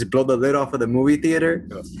fucking just blow the lid off of the movie theater?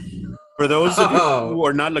 For those of you who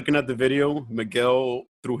are not looking at the video, Miguel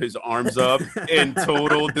threw his arms up in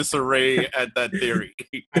total disarray at that theory.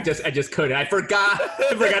 I just couldn't. I forgot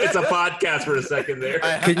it's a podcast for a second there.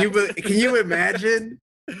 Can you imagine?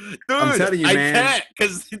 Dude, I'm telling you, man. I can't,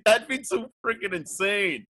 because that'd be so freaking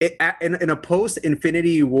insane. In a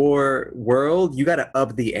post-Infinity War world, you got to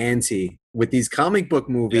up the ante with these comic book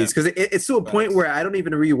movies, because it's to a point where I don't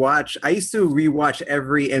even rewatch. I used to rewatch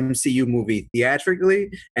every MCU movie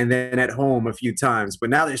theatrically and then at home a few times, but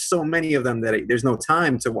now there's so many of them that there's no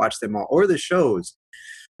time to watch them all, or the shows.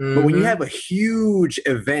 Mm-hmm. But when you have a huge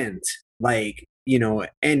event like, you know,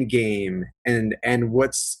 Endgame and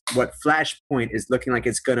what Flashpoint is looking like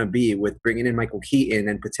it's gonna be, with bringing in Michael Keaton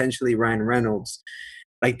and potentially Ryan Reynolds,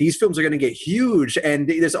 like these films are gonna get huge, and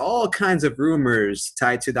there's all kinds of rumors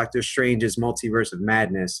tied to Doctor Strange's Multiverse of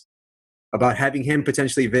Madness about having him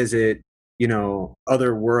potentially visit, you know,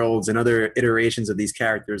 other worlds and other iterations of these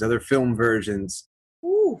characters, other film versions.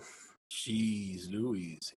 Ooh, jeez,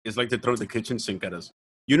 Louise, it's like to throw the kitchen sink at us.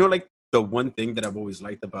 You know, like the one thing that I've always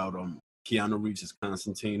liked about Keanu Reeves'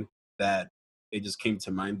 Constantine, that it just came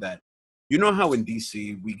to mind, that you know how in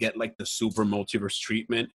DC we get like the super multiverse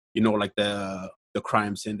treatment, you know, like the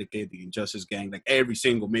crime syndicate, the Injustice gang, like every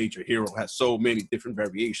single major hero has so many different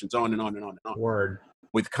variations, on and on and on and on. Word.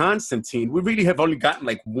 With Constantine, we really have only gotten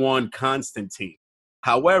like one Constantine.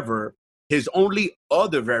 However, his only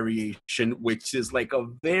other variation, which is like a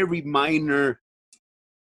very minor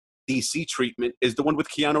DC treatment, is the one with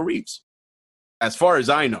Keanu Reeves. As far as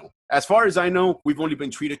I know, we've only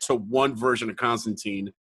been treated to one version of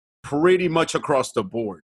Constantine pretty much across the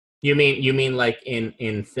board. You mean like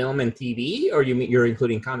in film and TV, or you're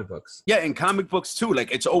including comic books? Yeah, in comic books too.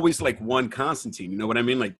 Like it's always like one Constantine. You know what I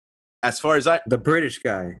mean? Like as far as the British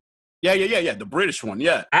guy. Yeah. The British one.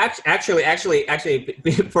 Yeah. Actually,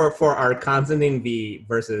 for our Constantine v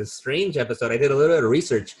versus Strange episode, I did a little bit of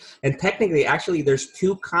research, and technically, actually, there's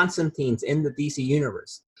two Constantines in the DC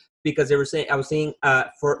universe. Because they were saying, I was saying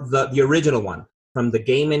for the original one from the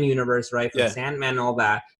Gaiman universe, right? From Sandman and all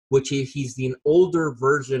that, which he's the older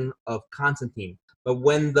version of Constantine. But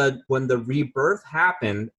when the rebirth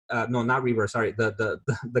happened, no, not rebirth, sorry,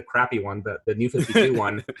 the crappy one, the New 52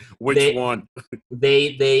 one. Which one?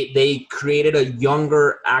 They created a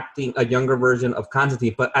younger version of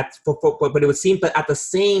Constantine, but but it would seem that at the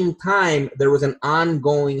same time there was an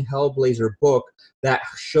ongoing Hellblazer book that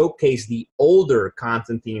showcased the older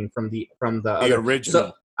Constantine from the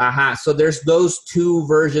original. So there's those two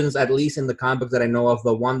versions, at least in the comic book that I know of.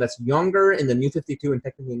 The one that's younger in the New 52 and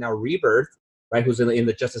technically now Rebirth, right? Who's in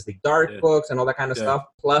the Justice League Dark books and all that kind of stuff,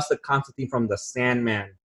 plus the Constantine from the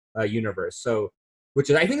Sandman universe. So,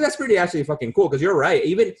 I think that's pretty actually fucking cool, because you're right.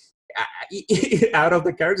 Even out of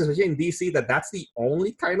the characters, especially in DC, that's the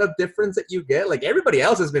only kind of difference that you get. Like everybody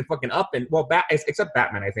else has been fucking up, and except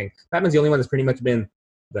Batman. I think Batman's the only one that's pretty much been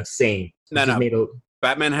the same.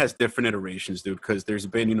 Batman has different iterations, dude, because there's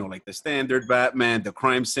been, you know, like the standard Batman, the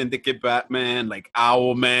Crime Syndicate Batman, like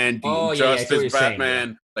Owlman, the Injustice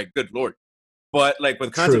Batman, like good lord. But like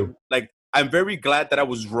with Constantine, like I'm very glad that I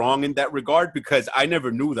was wrong in that regard, because I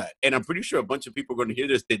never knew that, and I'm pretty sure a bunch of people going to hear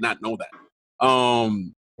this did not know that.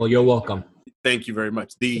 Well, you're welcome. Thank you very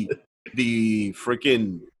much. The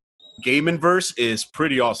freaking Gaiman verse is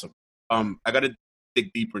pretty awesome. I gotta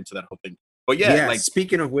dig deeper into that whole thing. But yeah, like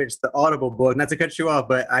speaking of which, the Audible book, not to cut you off,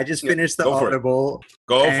 but I just finished the Audible.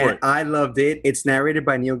 Go for it. I loved it. It's narrated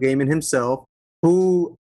by Neil Gaiman himself,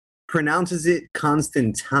 who pronounces it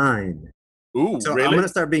Constantine. Ooh, so really? I'm gonna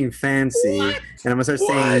start being fancy, and I'm gonna start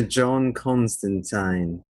saying John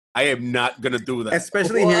Constantine. I am not gonna do that.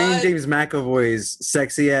 Especially hearing James McAvoy's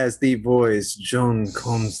sexy ass deep voice, John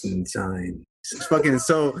Constantine. It's fucking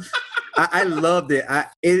so. I loved it.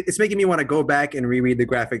 It's making me want to go back and reread the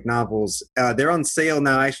graphic novels. They're on sale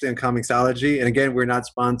now, actually, on Comixology. And again, we're not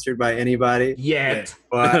sponsored by anybody yet,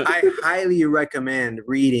 but I highly recommend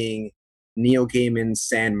reading Neil Gaiman's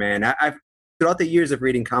Sandman. I've throughout the years of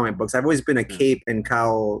reading comic books, I've always been a cape and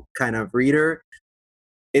cowl kind of reader.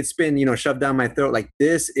 it's been, shoved down my throat. Like,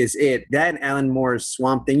 this is it. That and Alan Moore's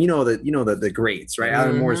Swamp Thing. The greats, right?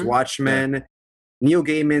 Alan Moore's Watchmen. Yeah. Neil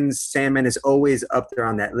Gaiman's Sandman is always up there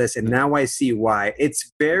on that list, and now I see why.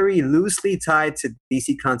 It's very loosely tied to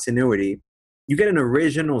DC continuity. You get an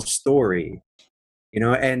original story,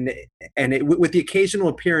 and with the occasional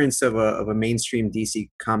appearance of a mainstream DC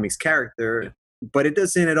Comics character, but it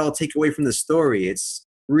doesn't at all take away from the story. It's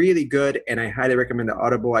really good, and I highly recommend the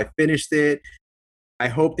Audible. I finished it. I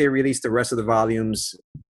hope they release the rest of the volumes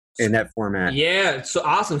in that format. Yeah, so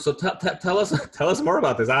awesome. So tell us more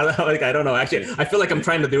about this. I don't know. Actually, I feel like I'm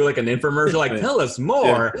trying to do like an infomercial. Like, tell us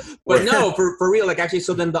more. Yeah. But no, for real. Like, actually,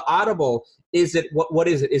 so then the Audible, is it what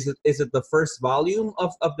is it? Is it the first volume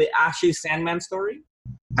of the Ashley Sandman story?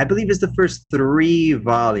 I believe it's the first 3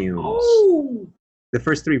 volumes. Oh, the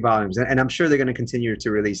first 3 volumes, and I'm sure they're going to continue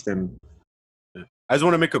to release them. I just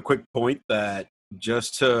want to make a quick point that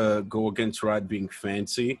just to go against Rod being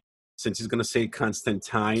fancy, since he's going to say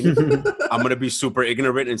Constantine, I'm going to be super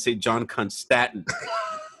ignorant and say John Constantine.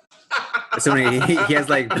 So he has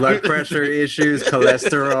like blood pressure issues,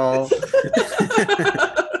 cholesterol.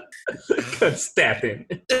 Constantine.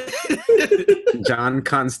 John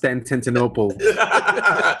Constantinople.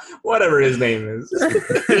 Whatever his name is.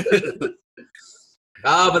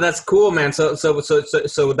 Oh, but that's cool, man. So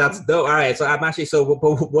that's dope. All right. So I'm actually,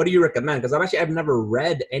 what do you recommend? Because I've never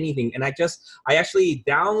read anything, and I actually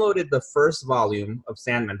downloaded the first volume of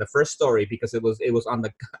Sandman, the first story, because it was on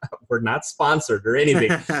the. We're not sponsored or anything,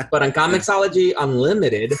 but on Comixology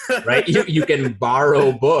Unlimited, right? You can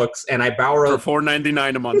borrow books, and I borrowed for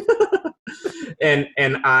 $4.99 a month.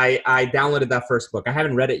 And I downloaded that first book. I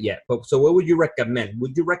haven't read it yet. But so what would you recommend?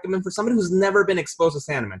 Would you recommend for somebody who's never been exposed to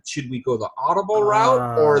Sandman? Should we go the Audible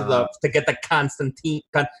route or to get the Constantine?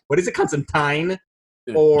 What is it, Constantine?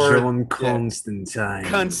 Or John Constantine.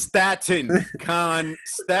 Constantine.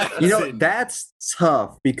 That's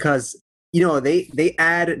tough because they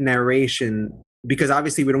add narration. Because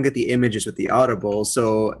obviously we don't get the images with the Audible,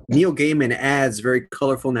 so Neil Gaiman adds very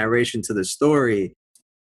colorful narration to the story.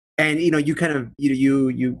 And you kind of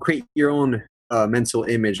you create your own mental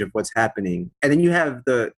image of what's happening, and then you have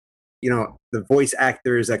the voice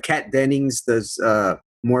actors. Kat Dennings does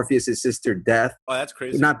Morpheus' sister Death. Oh, that's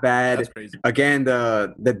crazy! Not bad. That's crazy. Again,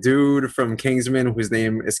 the dude from Kingsman, whose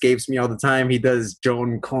name escapes me all the time, he does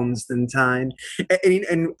John Constantine.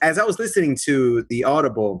 And as I was listening to the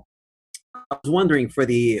Audible, I was wondering, for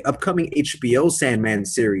the upcoming HBO Sandman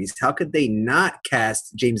series, how could they not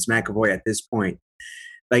cast James McAvoy at this point?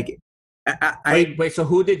 Like, wait. So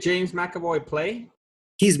who did James McAvoy play?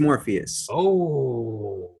 He's Morpheus.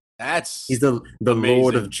 Oh, he's the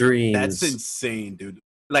Lord of Dreams. That's insane, dude.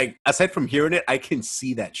 Like, aside from hearing it, I can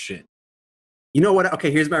see that shit. You know what? Okay,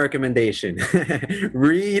 here's my recommendation: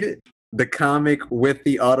 read the comic with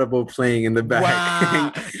the Audible playing in the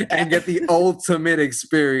back, and get the ultimate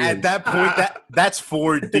experience. At that point, that's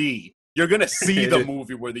 4D. You're gonna see the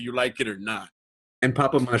movie whether you like it or not. And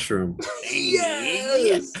pop a mushroom.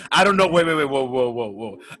 Yes. I don't know. Wait.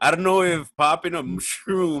 Whoa. I don't know if popping a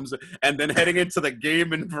mushrooms and then heading into the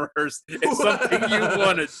game inverse is something you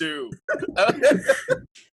want to do.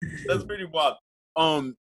 That's pretty wild.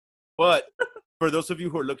 But for those of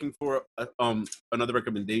you who are looking for another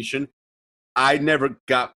recommendation, I never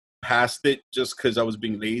got past it just because I was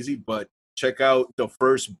being lazy. But check out the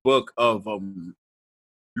first book of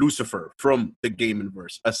Lucifer from the game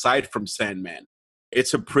inverse, aside from Sandman.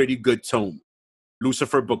 It's a pretty good tome.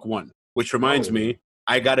 Lucifer book 1, which reminds me,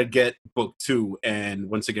 I got to get book 2. And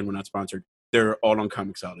once again, we're not sponsored. They're all on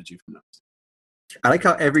Comixology from us. I like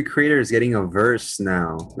how every creator is getting a verse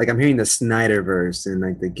now. Like, I'm hearing the Snyder verse and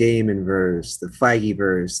like the Gaiman verse, the Feige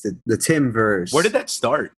verse, the Tim verse. Where did that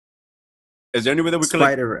start? Is there any way that we could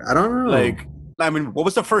Spider? I don't know. Like, I mean, what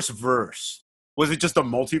was the first verse? Was it just a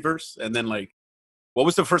multiverse? And then like, what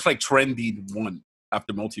was the first like trendy one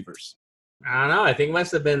after multiverse? I don't know. I think it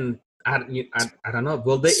must have been. I don't know.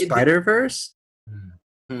 Will they Spider-Verse?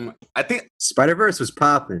 I think Spider-Verse was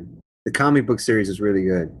popping. The comic book series was really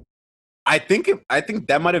good. I think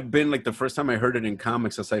that might have been like the first time I heard it in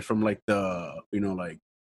comics, aside from like the like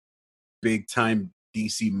big time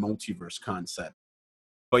DC multiverse concept.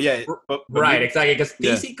 But yeah, right, exactly. Because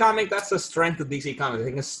DC Comics, that's the strength of DC Comics. I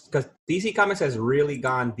think it's because DC Comics has really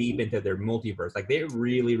gone deep into their multiverse. Like, they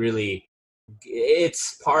really, really.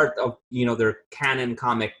 It's part of their canon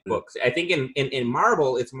comic books. I think in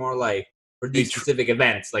Marvel it's more like for these specific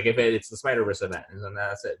events, like if it's the Spider-Verse event and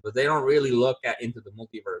that's it. But they don't really look into the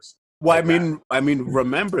multiverse. Well, I mean,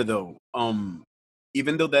 remember though,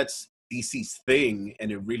 even though that's DC's thing,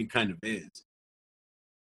 and it really kind of is,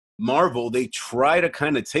 Marvel, they try to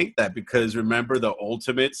kind of take that because remember the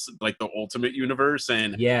Ultimates, like the Ultimate Universe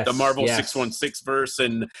and the Marvel 616 verse,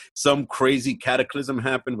 and some crazy cataclysm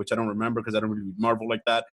happened, which I don't remember because I don't really read Marvel like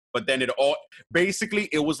that. But then it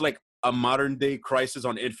was like a modern day Crisis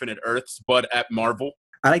on Infinite Earths, but at Marvel.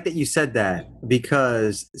 I like that you said that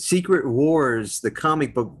because Secret Wars, the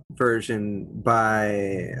comic book version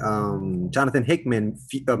by Jonathan Hickman,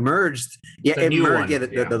 merged. Yeah, it merged.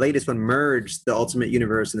 The latest one merged the Ultimate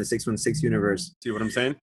Universe and the 616 universe. See what I'm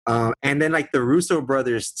saying? And then like the Russo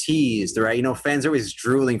brothers teased, right? You know, fans are always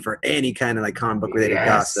drooling for any kind of like comic book related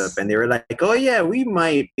gossip, and they were like, "Oh yeah, we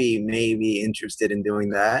might be maybe interested in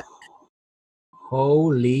doing that."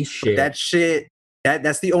 Holy shit! But that shit.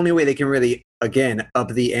 That's the only way they can really, again, up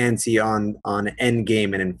the ante on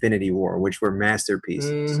Endgame and Infinity War, which were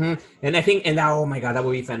masterpieces. Mm-hmm. And I think, oh my God, that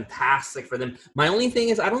would be fantastic for them. My only thing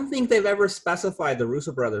is, I don't think they've ever specified the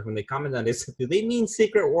Russo brothers when they comment on this. Do they mean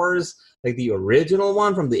Secret Wars, like the original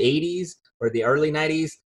one from the 80s or the early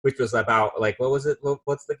 90s? Which was about, like, what was it?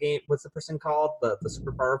 What's the game? What's the person called? The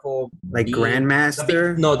super powerful... Like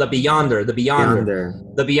Grandmaster? The Beyonder.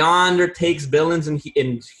 The Beyonder takes villains and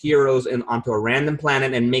heroes onto a random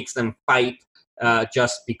planet and makes them fight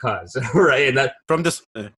just because, right? And that from this...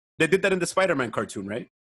 they did that in the Spider-Man cartoon, right?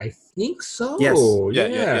 I think so. Yes.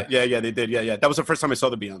 Yeah, they did. Yeah. That was the first time I saw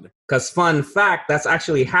the Beyonder. Because fun fact, that's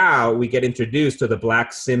actually how we get introduced to the black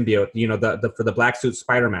symbiote, you know, for the black suit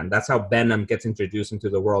Spider-Man. That's how Venom gets introduced into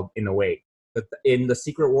the world in a way. But in the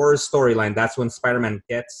Secret Wars storyline, that's when Spider-Man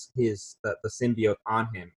gets the symbiote on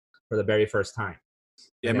him for the very first time.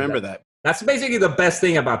 Yeah, I remember that. That's basically the best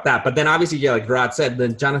thing about that. But then obviously, yeah, like Rod said,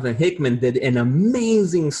 then Jonathan Hickman did an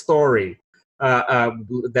amazing story.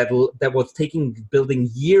 That was building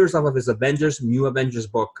years off of his New Avengers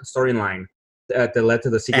book storyline that led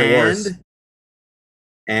to the Secret Wars.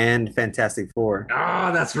 And Fantastic Four.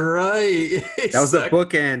 Oh, that's right. That was the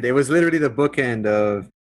bookend. It was literally the bookend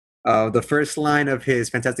of the first line of his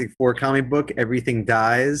Fantastic Four comic book, everything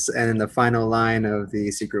dies, and then the final line of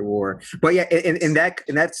the Secret War. But yeah, in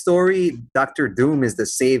that story, Doctor Doom is the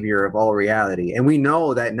savior of all reality. And we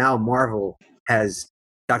know that now Marvel has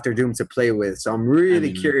Doctor Doom to play with, so I'm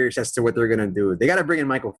really curious as to what they're gonna do. They gotta bring in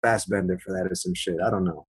Michael Fassbender for that or some shit. I don't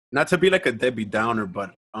know. Not to be like a Debbie Downer,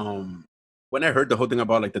 but when I heard the whole thing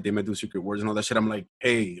about like that they might do Secret Wars and all that shit, I'm like,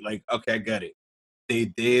 hey, like, okay, I get it. They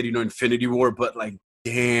did, you know, Infinity War, but like,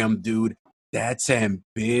 damn, dude, that's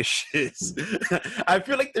ambitious. I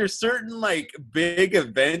feel like there's certain like big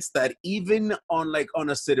events that even on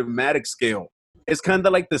a cinematic scale, it's kind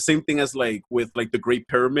of like the same thing as like with like the Great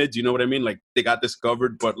Pyramids, you know what I mean? Like they got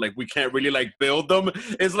discovered, but like we can't really like build them.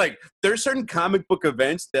 It's like there's certain comic book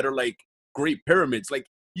events that are like Great Pyramids. Like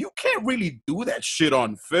you can't really do that shit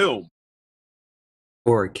on film.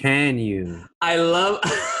 Or can you? I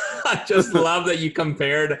just love that you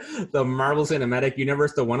compared the Marvel Cinematic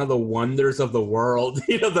Universe to one of the wonders of the world.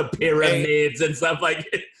 You know, the pyramids and stuff like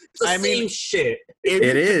it. Same shit. It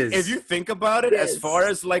is. If you think about it, as far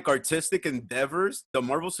as like artistic endeavors, the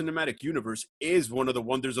Marvel Cinematic Universe is one of the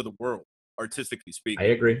wonders of the world, artistically speaking. I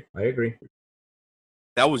agree.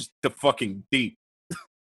 That was the fucking deep.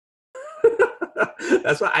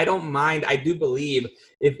 That's why I don't mind. I do believe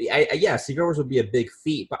Secret Wars would be a big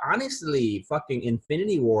feat, but honestly, fucking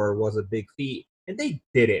Infinity War was a big feat, and they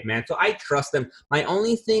did it, man. So I trust them. My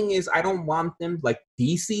only thing is I don't want them like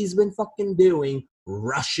DC's been fucking doing,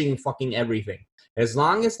 rushing fucking everything. As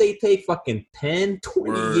long as they take fucking 10,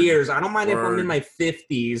 20 years, I don't mind if I'm in my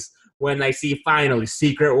 50s when I see finally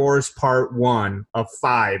Secret Wars Part 1 of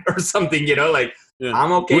 5 or something, you know, like. Yeah.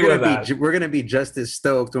 I'm okay with that. We're going to be just as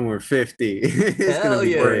stoked when we're 50. It's going to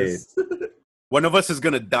be great. One of us is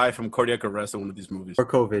going to die from cardiac arrest in one of these movies. Or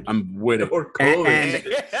COVID. I'm with it. Or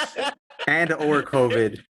COVID. Or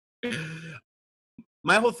COVID.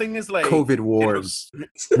 My whole thing is like... COVID Wars.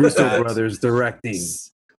 Russo brothers directing.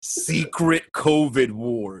 Secret COVID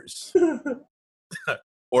Wars.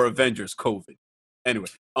 Or Avengers COVID. Anyway,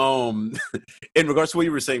 in regards to what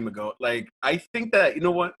you were saying, Miguel, like, I think that, you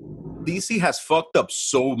know what? DC has fucked up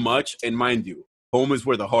so much, and mind you, home is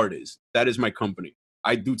where the heart is. That is my company.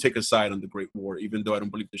 I do take a side on the Great War, even though I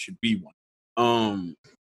don't believe there should be one.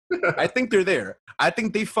 I think they're there. I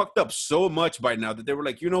think they fucked up so much by now that they were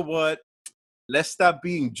like, you know what? Let's stop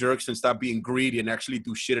being jerks and stop being greedy and actually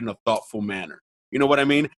do shit in a thoughtful manner. You know what I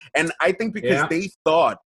mean? And I think because they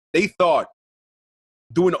thought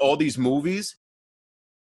doing all these movies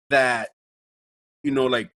that, you know,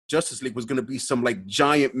 like Justice League was going to be some like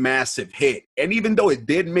giant, massive hit. And even though it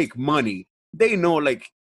did make money, they know like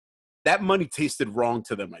that money tasted wrong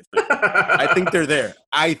to them, I think. I think they're there.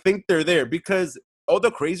 I think they're there because all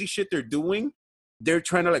the crazy shit they're doing, they're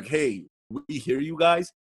trying to like, hey, we hear you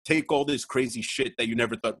guys. Take all this crazy shit that you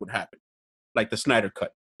never thought would happen, like the Snyder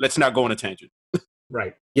Cut. Let's not go on a tangent.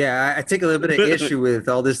 Right. Yeah, I take a little bit of issue with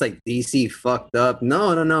all this like DC fucked up.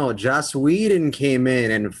 No. Joss Whedon came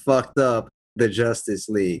in and fucked up the Justice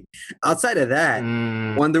League. Outside of that,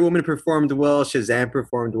 Wonder Woman performed well, Shazam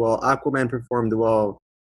performed well, Aquaman performed well,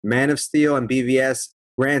 Man of Steel and BVS,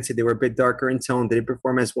 granted they were a bit darker in tone, they didn't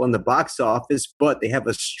perform as well in the box office, but they have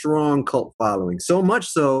a strong cult following. So much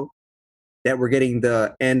so that we're getting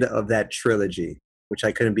the end of that trilogy, which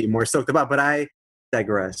I couldn't be more stoked about, but I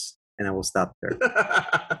digress. And I will stop there.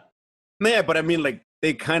 Yeah, but I mean, like,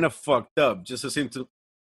 they kind of fucked up. Just to seem to,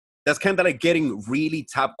 that's kind of like getting really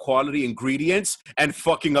top quality ingredients and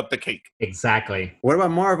fucking up the cake. Exactly. What about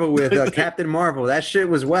Marvel with Captain Marvel? That shit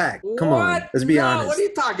was whack. Come on, let's be honest. What are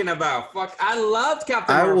you talking about? Fuck, I loved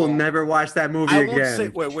Captain Marvel. I will never watch that movie again. Won't say,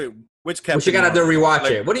 wait, which Captain? What you gotta do? Rewatch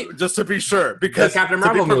like, it. What do you? Just to be sure, because the Captain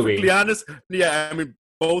Marvel to be perfectly movie. honest, yeah, I mean,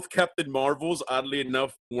 both Captain Marvels, oddly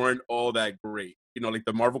enough, weren't all that great. You know, like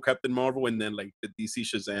the Marvel Captain Marvel and then like the DC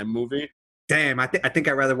Shazam movie. Damn, I think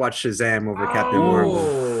I'd rather watch Shazam over Captain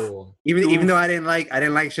Marvel. Even though I didn't like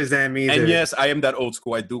Shazam either. And yes, I am that old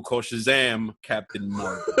school. I do call Shazam Captain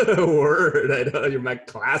Marvel. Word, I know, you're my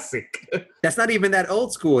classic. That's not even that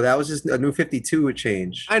old school. That was just a New 52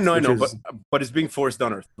 change. I know, but it's being forced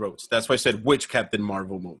down our throats. That's why I said which Captain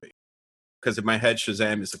Marvel movie. Because in my head,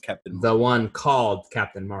 Shazam is a Captain Marvel. The one called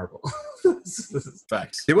Captain Marvel.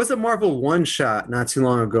 Facts. There was a Marvel one-shot not too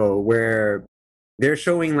long ago where they're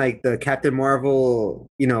showing like the Captain Marvel,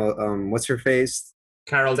 what's her face?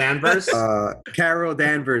 Carol Danvers? Carol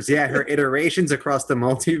Danvers, yeah, her iterations across the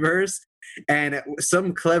multiverse. And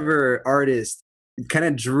some clever artist kind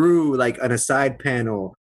of drew like on a side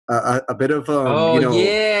panel a bit of,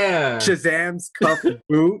 Shazam's cuff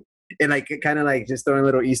boot. And like kind of like just throwing a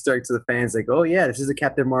little Easter egg to the fans, like, oh yeah, this is a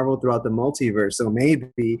Captain Marvel throughout the multiverse. So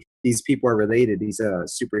maybe these people are related. He's a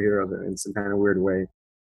superhero in some kind of weird way.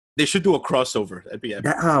 They should do a crossover. That'd be epic.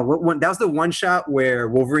 That was the one shot where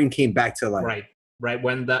Wolverine came back to life. Right.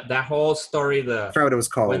 When that whole story, I forgot what it was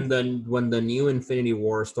called. When the new Infinity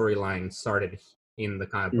War storyline started in the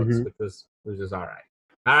comic books, which was all right.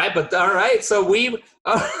 All right. So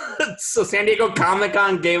so San Diego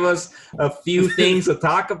Comic-Con gave us a few things to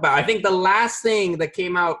talk about. I think the last thing that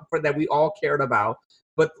came out that we all cared about,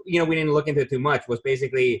 but we didn't look into it too much, was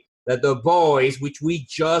basically that The Boys, which we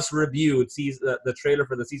just reviewed, the trailer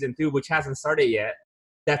for the season 2, which hasn't started yet.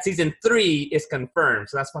 That season 3 is confirmed,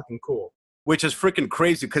 so that's fucking cool. Which is freaking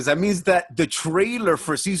crazy because that means that the trailer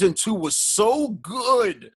for season 2 was so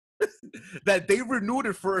good that they renewed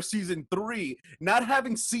it for a season 3, not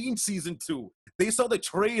having seen season 2. They saw the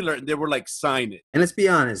trailer and they were like, sign it. And let's be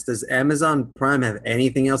honest, does Amazon Prime have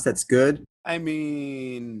anything else that's good? I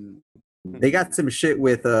mean, they got some shit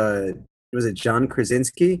with was it John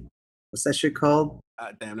Krasinski? What's that shit called?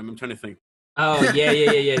 Damn, I'm trying to think. Oh yeah.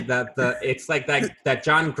 It's like that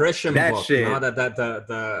John Grisham book, shit.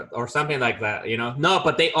 Or something like that, No,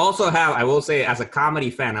 but they also have. I will say, as a comedy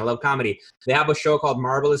fan, I love comedy. They have a show called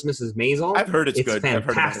Marvelous Mrs. Maisel. I've heard it's good. It's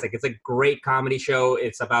fantastic. It's a great comedy show.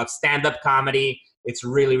 It's about stand-up comedy. It's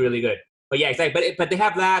really, really good. But yeah, exactly. But they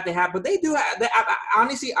have that. But they do.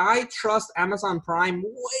 Honestly, I trust Amazon Prime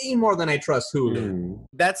way more than I trust Hulu.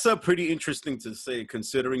 That's pretty interesting to say,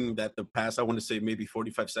 considering that the past, I want to say maybe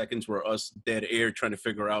 45 seconds were us dead air trying to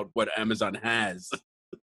figure out what Amazon has.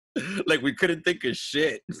 Like we couldn't think of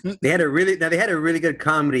shit. They had a really good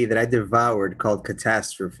comedy that I devoured called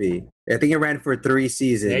Catastrophe. I think it ran for 3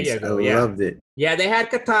 seasons. There you go, I loved it. Yeah, they had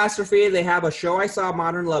Catastrophe. They have a show I saw,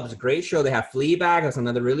 Modern Love, is a great show. They have Fleabag, that's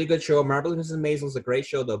another really good show. Marvelous Mrs. Maisel is a great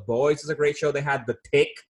show. The Boys is a great show. They had The Tick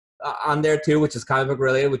on there too, which is comic book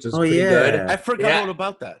related, which is pretty good. I forgot all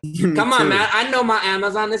about that. Come on, man. I know my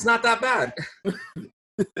Amazon. It's not that bad.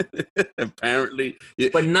 Apparently,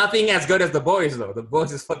 but nothing as good as The Boys, though. The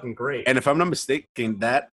Boys is fucking great. And if I'm not mistaken,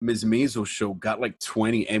 that Ms. Maisel show got like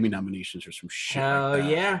 20 Emmy nominations or some shit. Hell like that.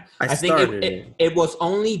 Yeah! I think it was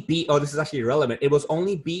only beat. Oh, this is actually irrelevant. It was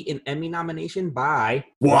only beat in Emmy nomination by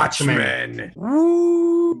Watchmen.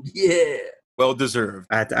 Woo! Yeah. Well deserved.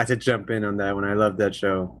 I had to jump in on that one. I love that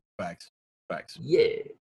show. Facts. Yeah.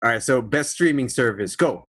 All right. So best streaming service.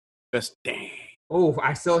 Go. Best dang. Oh,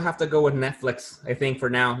 I still have to go with Netflix. I think for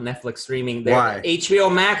now, Netflix streaming. Why?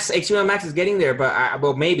 HBO Max is getting there,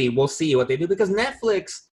 but maybe we'll see what they do because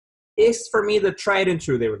Netflix is for me the tried and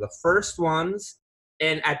true. They were the first ones,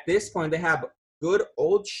 and at this point, they have good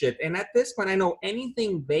old shit. And at this point, I know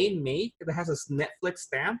anything they make that has a Netflix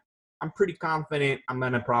stamp, I'm pretty confident I'm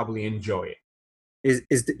gonna probably enjoy it.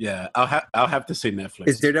 Yeah, I'll have to say Netflix.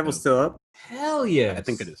 Is Daredevil still up? Hell yeah, I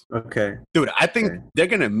think it is. Okay, dude. I think they're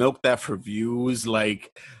gonna milk that for views.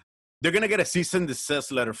 Like, they're gonna get a cease and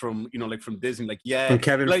desist letter from from Disney. Like, yeah, from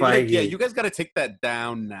Kevin Feige. Like, yeah, you guys gotta take that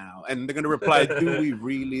down now. And they're gonna reply, "Do we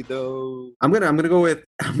really though?" I'm gonna go with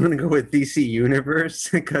DC Universe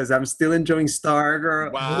because I'm still enjoying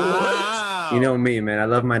Stargirl. Wow. You know me, man. I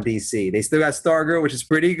love my DC. They still got Stargirl, which is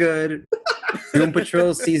pretty good. Doom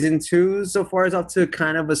Patrol season 2 so far is off to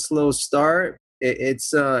kind of a slow start.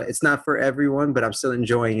 It's not for everyone, but I'm still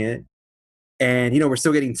enjoying it. And we're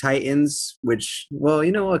still getting Titans, which, well,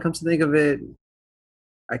 what comes to think of it,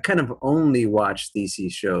 I kind of only watch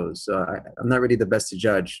DC shows, so I'm not really the best to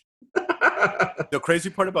judge. The crazy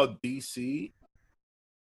part about DC,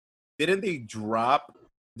 didn't they drop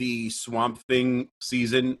the Swamp Thing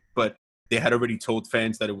season, but they had already told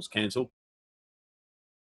fans that it was canceled?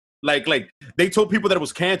 Like they told people that it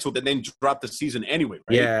was canceled and then dropped the season anyway,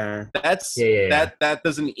 right? Yeah. That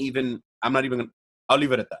doesn't even, I'm not even gonna, I'll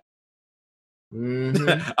leave it at that.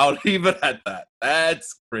 Mm-hmm. I'll leave it at that.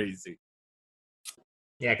 That's crazy.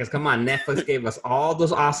 Yeah, because come on, Netflix gave us all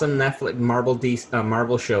those awesome Netflix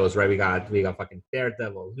Marvel shows, right? We got fucking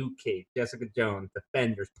Daredevil, Luke Cage, Jessica Jones,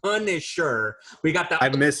 Defenders, Punisher. We got I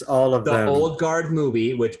miss all of them. The Old Guard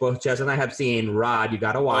movie, which both Jess and I have seen. Rod, you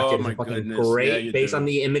gotta watch it. It's fucking great, based on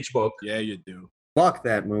the Image book. Yeah, you do. Fuck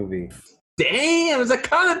that movie. Damn, it's a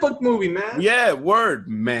comic book movie, man. Yeah, word,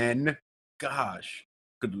 man. Gosh,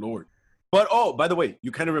 good lord. But by the way,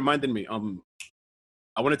 you kind of reminded me.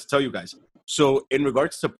 I wanted to tell you guys. So, in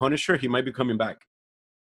regards to Punisher, he might be coming back.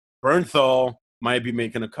 Bernthal might be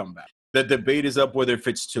making a comeback. The debate is up whether it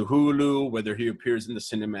fits to Hulu, whether he appears in the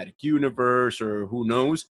cinematic universe, or who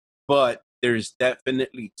knows. But there's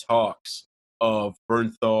definitely talks of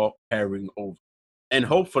Bernthal carrying over, and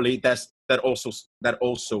hopefully that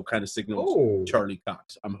also kind of signals Charlie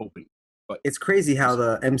Cox. I'm hoping. But it's crazy how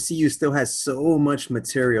the MCU still has so much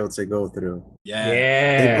material to go through.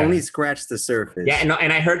 Yeah. They've only scratched the surface. Yeah,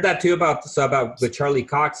 and I heard that too about with Charlie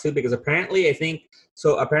Cox too, because apparently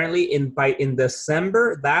in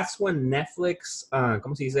December, that's when Netflix,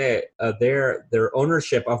 ¿cómo se dice? Their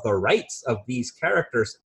ownership of the rights of these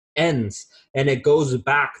characters ends, and it goes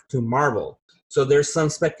back to Marvel. So there's some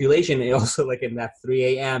speculation, also like in that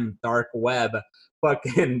 3 a.m. dark web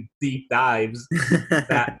fucking deep dives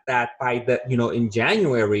that by the in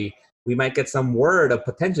January we might get some word of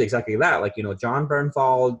potentially exactly that, like John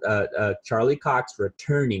Bernthal, Charlie Cox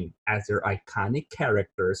returning as their iconic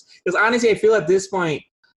characters. Because honestly, I feel at this point,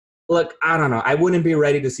 look, I don't know, I wouldn't be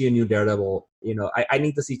ready to see a new Daredevil. I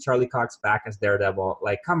need to see Charlie Cox back as Daredevil.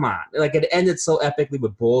 Like, come on, like it ended so epically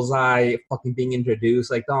with Bullseye fucking being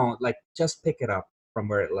introduced. Like, just pick it up from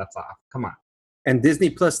where it left off. Come on. And Disney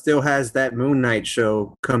Plus still has that Moon Knight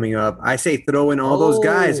show coming up. I say throw in all those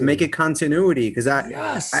guys, make it continuity. Because I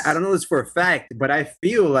don't know this for a fact, but I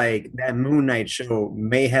feel like that Moon Knight show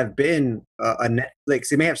may have been a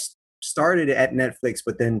Netflix. It may have started at Netflix,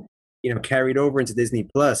 but then carried over into Disney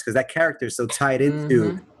Plus because that character is so tied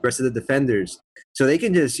into the rest of the Defenders. So they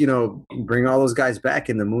can just bring all those guys back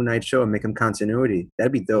in the Moon Knight show and make them continuity.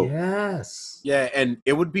 That'd be dope. Yes. Yeah, and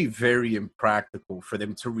it would be very impractical for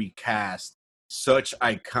them to recast such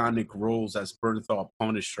iconic roles as Bernthal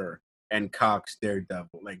Punisher and Cox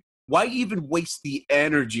Daredevil. Like, why even waste the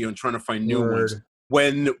energy on trying to find new ones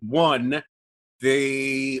when, one,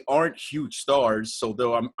 they aren't huge stars, so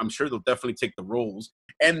I'm sure they'll definitely take the roles,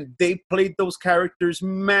 and they played those characters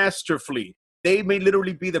masterfully. They may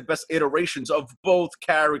literally be the best iterations of both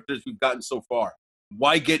characters we've gotten so far.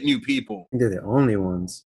 Why get new people? They're the only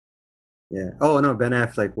ones. Yeah. Oh no, Ben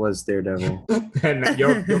Affleck was Daredevil.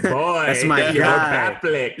 your boy. That's my guy.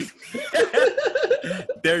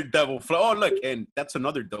 Daredevil. Oh look, and that's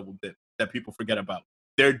another double dip that people forget about.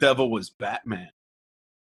 Daredevil was Batman,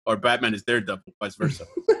 or Batman is Daredevil, vice versa.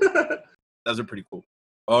 Those are pretty cool.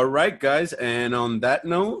 All right, guys, and on that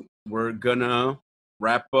note, we're gonna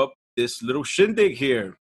wrap up this little shindig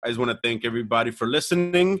here. I just want to thank everybody for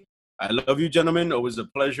listening. I love you, gentlemen. Always a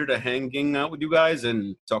pleasure to hanging out with you guys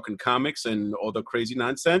and talking comics and all the crazy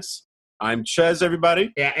nonsense. I'm Ches,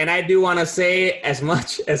 everybody. Yeah, and I do want to say, as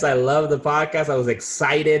much as I love the podcast, I was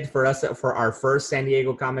excited for our first San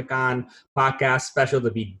Diego Comic-Con podcast special to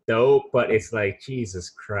be dope, but it's like, Jesus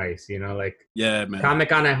Christ, yeah, man.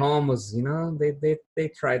 Comic-Con at home was, they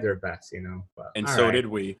tried their best, But, and so did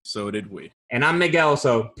we. So did we. And I'm Miguel,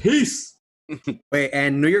 so peace. Wait,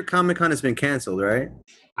 and New York Comic-Con has been canceled, right?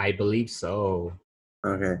 I believe so.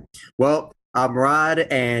 Okay. Well, I'm Rod,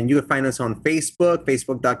 and you can find us on Facebook,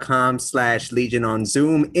 facebook.com/Legion on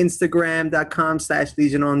Zoom,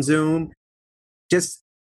 Instagram.com/Legion on Zoom. Just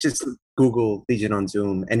just Google Legion on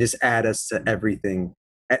Zoom and just add us to everything.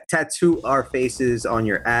 Tattoo our faces on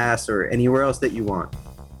your ass or anywhere else that you want.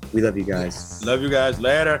 We love you guys. Yes. Love you guys.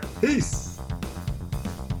 Later. Peace.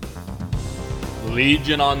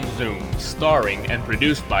 Legion on Zoom, starring and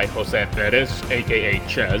produced by Jose Perez, aka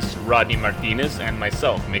Ches, Rodney Martinez, and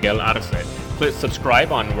myself, Miguel Arce. Click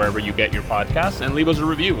subscribe on wherever you get your podcasts and leave us a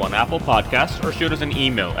review on Apple Podcasts or shoot us an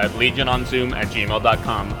email at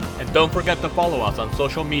legiononzoom@gmail.com. And don't forget to follow us on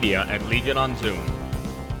social media at Legion on Zoom.